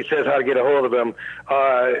 I hope he says how to get a hold of him.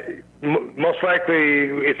 Most likely,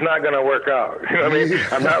 it's not gonna work out. You know what I mean?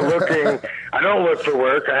 I'm not looking. I don't look for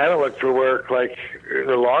work. I haven't looked for work like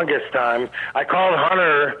the longest time. I called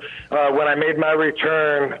Hunter when I made my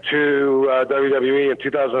return to WWE in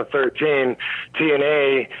 2013.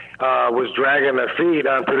 TNA was dragging their feet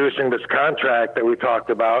on producing this contract that we talked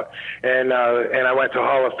about, and I went to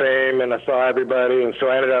Hall of Fame and I saw everybody, and so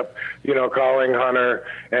I ended up, you know, calling Hunter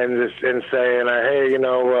and saying, hey, you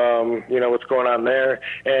know what's going on there.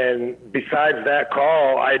 And besides that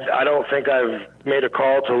call, I don't think I've made a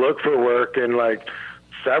call to look for work in like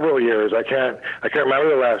several years. I can't remember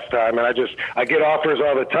the last time, and I get offers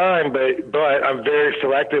all the time, but I'm very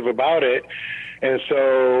selective about it. And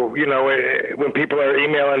so, you know, when people are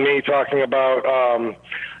emailing me talking about, I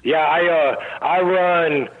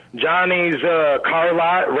run Johnny's Car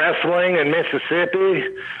Lot Wrestling in Mississippi,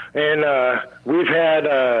 and we've had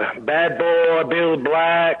Bad Boy Bill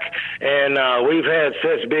Black, and we've had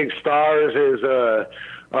such big stars as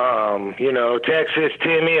you know, Texas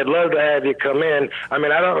Timmy, I'd love to have you come in. I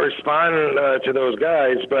mean, I don't respond to those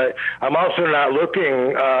guys, but I'm also not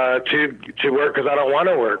looking to work because I don't want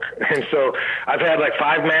to work. And so I've had like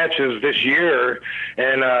 5 matches this year,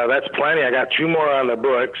 and that's plenty. I got 2 more on the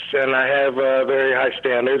books, and I have very high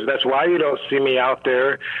standards. That's why you don't see me out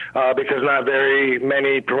there, because not very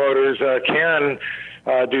many promoters can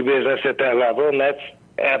do business at that level, and that's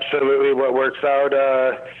absolutely what works out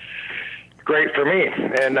great for me.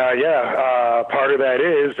 And part of that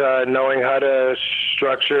is knowing how to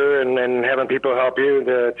structure and having people help you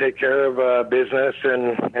to take care of business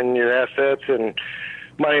and your assets and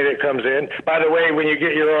money that comes in. By the way, when you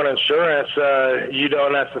get your own insurance, you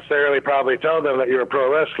don't necessarily probably tell them that you're a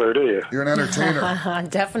pro wrestler, do you? You're an entertainer.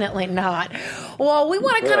 Definitely not. Well, we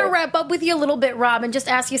want to kind of wrap up with you a little bit, Rob, and just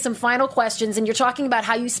ask you some final questions. And you're talking about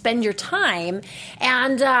how you spend your time.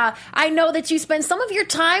 And I know that you spend some of your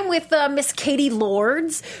time with Miss Katie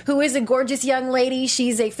Lords, who is a gorgeous young lady.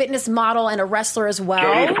 She's a fitness model and a wrestler as well.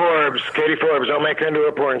 Katie Forbes. Don't make her into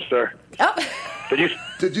a porn star. Oh. Did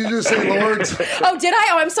you just say Lords? Oh, did I?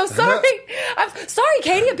 Oh, I'm so sorry. I'm sorry,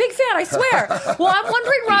 Katie. A big fan, I swear. Well, I'm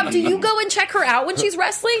wondering, Rob, do you go and check her out when she's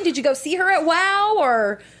wrestling? Did you go see her at WOW,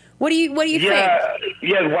 or what do you think?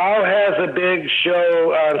 Yeah, WOW has a big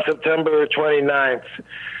show on September 29th.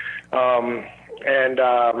 And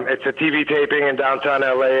it's a TV taping in downtown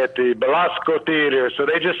LA at the Belasco Theater. So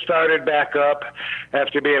they just started back up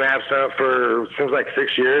after being absent for seems like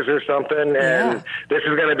 6 years or something. And this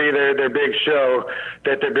is going to be their big show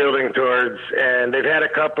that they're building towards. And they've had a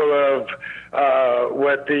couple of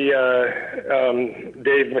what the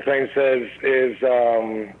Dave McLean says is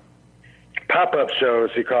pop-up shows,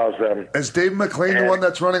 he calls them. Is Dave McLean the one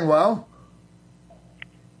that's running WOW?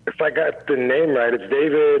 If I got the name right, it's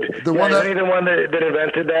David. The one that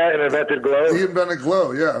invented that and invented Glow. He invented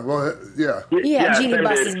Glow, yeah. Well, yeah. Yeah, Jeannie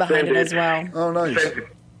Buss is behind it as well. Oh, nice.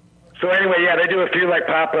 So anyway, yeah, they do a few like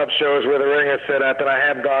pop-up shows where the ring is set up, and I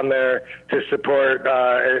have gone there to support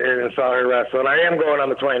and saw her wrestle. And I am going on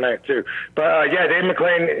the 29th too. But yeah, Dave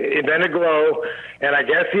McLean invented Glow, and I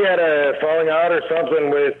guess he had a falling out or something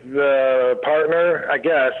with the partner, I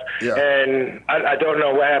guess. Yeah. And I don't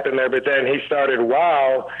know what happened there, but then he started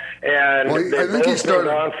WOW, and they've both been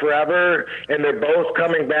on forever, and they're both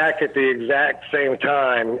coming back at the exact same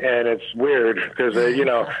time, and it's weird because you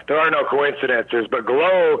know, there are no coincidences. But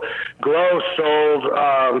Glow sold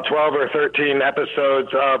 12 or 13 episodes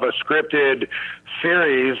of a scripted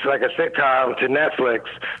series, like a sitcom, to Netflix.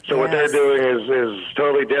 So what they're doing is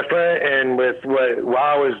totally different, and with what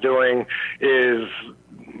WOW is doing is,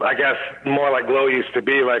 I guess, more like Glow used to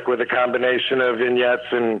be, like with a combination of vignettes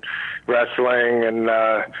and wrestling, and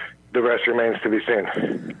the rest remains to be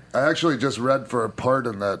seen. I actually just read for a part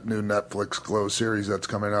in that new Netflix Glow series that's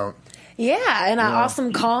coming out. Yeah, and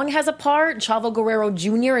Awesome Kong has a part. Chavo Guerrero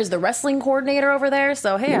Jr. is the wrestling coordinator over there,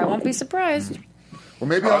 so hey, I won't be surprised. Well,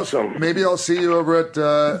 maybe I'll see you over at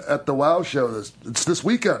the WOW show. It's this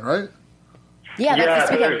weekend, right? Yeah,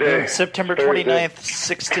 that's this weekend. Thursday. September 29th,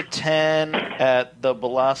 6 to 10 at the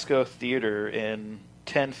Belasco Theater in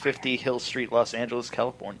 1050 Hill Street, Los Angeles,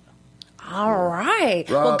 California. All right.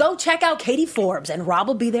 Rob. Well, go check out Katie Forbes, and Rob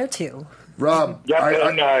will be there too. Rob,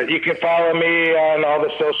 and you can follow me on all the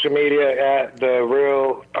social media at The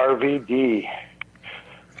Real RVD.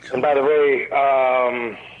 And by the way,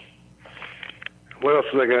 what else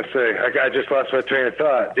was I going to say? I just lost my train of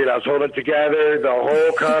thought. Dude, I was holding together the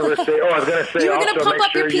whole conversation. Oh, I was going to say, you were going to pump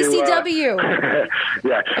up your PCW.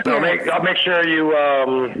 Yeah, I'll make sure you,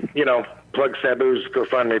 plug Sabu's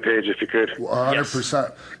GoFundMe page if you could.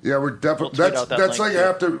 100%. Yeah, we're definitely. That's like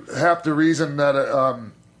half the reason that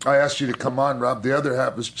I asked you to come on, Rob. The other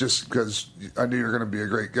half is just because I knew you were going to be a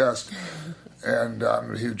great guest, and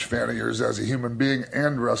I'm a huge fan of yours as a human being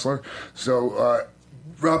and wrestler. So,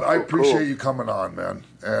 Rob, I appreciate you coming on, man.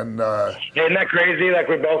 And isn't that crazy? Like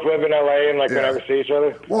we both live in LA and like we never see each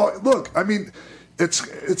other. Well, look, I mean,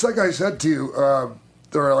 it's like I said to you, or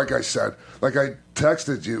like I said, like I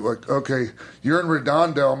texted you, like, okay, you're in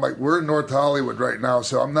Redondo. I'm like, we're in North Hollywood right now,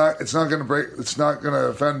 so I'm not. It's not going to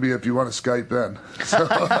offend me if you want to Skype in,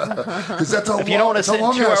 because that's a if you don't want to sit 2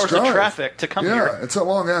 hours of traffic to come here. Yeah, it's a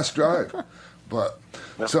long ass drive, but.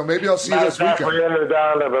 So maybe I'll see you this weekend. We're in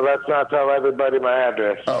Redondo, but let's not tell everybody my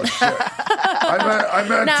address. Oh shit! I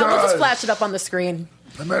meant. Now we'll just flash it up on the screen.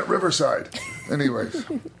 I meant Riverside. Anyways,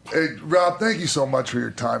 hey Rob, thank you so much for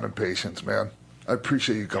your time and patience, man. I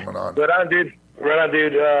appreciate you coming on. Right on, dude.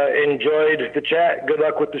 Enjoyed the chat. Good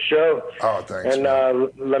luck with the show. Oh, thanks. And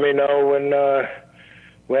let me know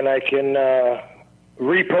when I can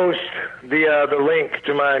repost the link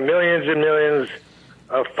to my millions and millions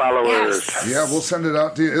of followers. Yes. Yeah, we'll send it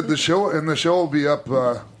out to you. The show will be up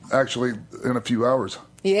actually in a few hours.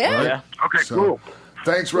 Yeah. Right? Yeah. Okay, cool.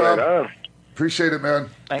 Thanks, Rob. Right appreciate it, man.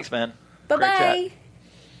 Thanks, man. Bye-bye.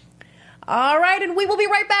 All right, and we will be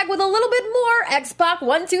right back with a little bit more X-Pac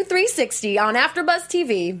 12360 on AfterBuzz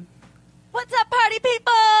TV. What's up, party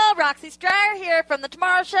people? Roxy Stryer here from The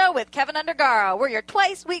Tomorrow Show with Kevin Undergaro. We're your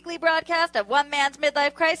twice-weekly broadcast of one man's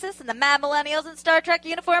midlife crisis and the mad millennials in Star Trek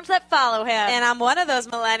uniforms that follow him. And I'm one of those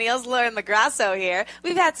millennials, Lauren Magrasso here.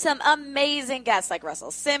 We've had some amazing guests like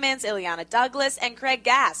Russell Simmons, Ileana Douglas, and Craig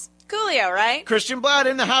Gass. Coolio, right? Christian Blatt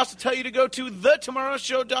in the house to tell you to go to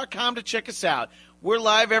thetomorrowshow.com to check us out. We're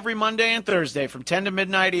live every Monday and Thursday from 10 to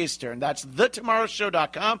midnight Eastern. That's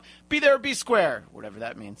thetomorrowshow.com. Be there or be square, whatever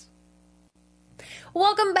that means.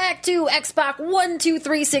 Welcome back to X-Pac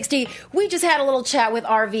 12360. We just had a little chat with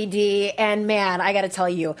RVD, and man, I got to tell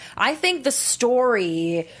you, I think the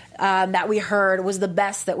story that we heard was the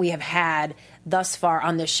best that we have had thus far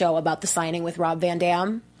on this show about the signing with Rob Van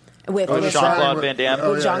Dam. With Jean-Claude Van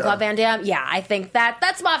Damme. With Jean-Claude Van Damme. Yeah, I think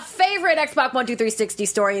that's my favorite X-Pac 12360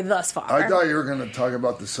 story thus far. I thought you were going to talk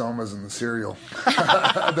about the Somas and the cereal.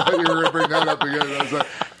 I thought you were going to bring that up again. I was like,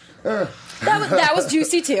 That was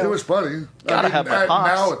juicy too. It was funny.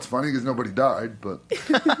 Now it's funny because nobody died, but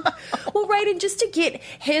well, right, and just to get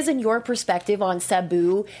his and your perspective on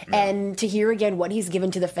Sabu and to hear again what he's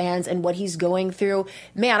given to the fans and what he's going through,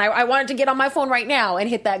 man, I wanted to get on my phone right now and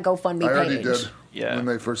hit that GoFundMe page. I already did. Yeah. When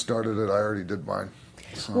they first started it, I already did mine.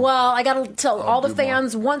 So. Well, I got to tell all the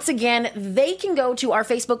fans once again, they can go to our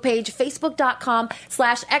Facebook page,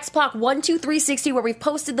 facebook.com/xpac12360, where we've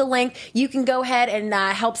posted the link. You can go ahead and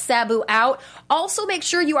help Sabu out. Also, make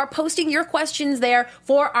sure you are posting your questions there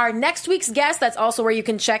for our next week's guest. That's also where you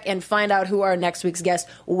can check and find out who our next week's guest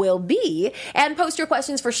will be. And post your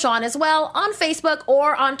questions for Sean as well on Facebook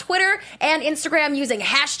or on Twitter and Instagram using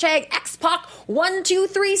hashtag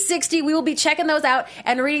XPAC12360. We will be checking those out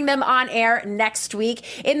and reading them on air next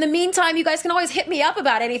week. In the meantime, you guys can always hit me up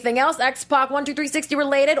about anything else, XPAC12360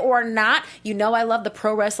 related or not. You know I love the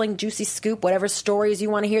pro wrestling juicy scoop, whatever stories you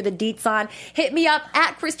want to hear the deets on. Hit me up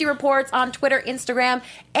at Christy Reports on Twitter, Instagram,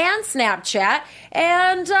 and Snapchat.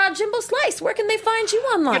 And Jimbo Slice, where can they find you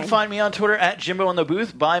online? You can find me on Twitter at Jimbo in the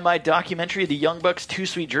Booth. Buy my documentary, The Young Bucks' Too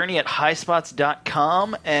Sweet Journey, at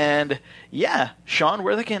highspots.com. And yeah, Sean,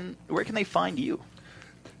 where can they find you?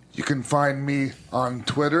 You can find me on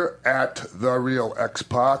Twitter at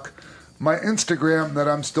TheRealXPac. My Instagram that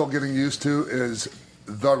I'm still getting used to is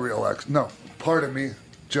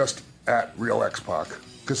just at RealXPac.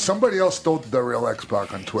 Because somebody else stole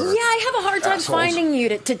TheRealXPac on Twitter. Yeah, I have a hard time finding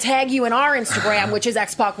you to tag you in our Instagram, which is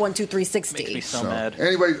XPAC12360. Makes me so mad.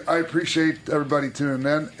 Anyway, I appreciate everybody tuning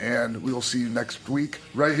in, and we will see you next week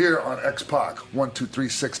right here on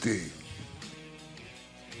XPAC12360.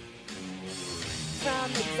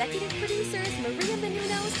 From executive producers Maria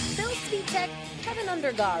Menounos, Phil Svitek, Kevin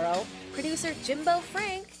Undergaro, producer Jimbo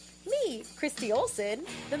Frank, me, Christy Olson,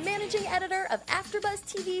 the managing editor of AfterBuzz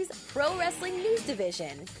TV's Pro Wrestling News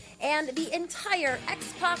Division, and the entire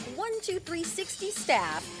XPAC 12360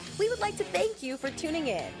 staff, we would like to thank you for tuning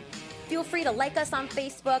in. Feel free to like us on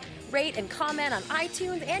Facebook, rate and comment on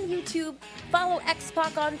iTunes and YouTube, follow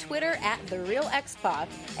XPAC on Twitter at TheRealXPac,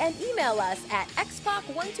 and email us at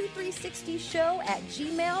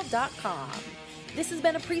xpac12360show@gmail.com. This has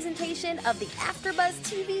been a presentation of the AfterBuzz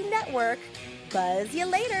TV Network. Buzz you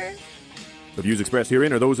later. The views expressed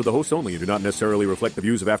herein are those of the hosts only and do not necessarily reflect the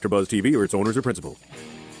views of AfterBuzz TV or its owners or principals.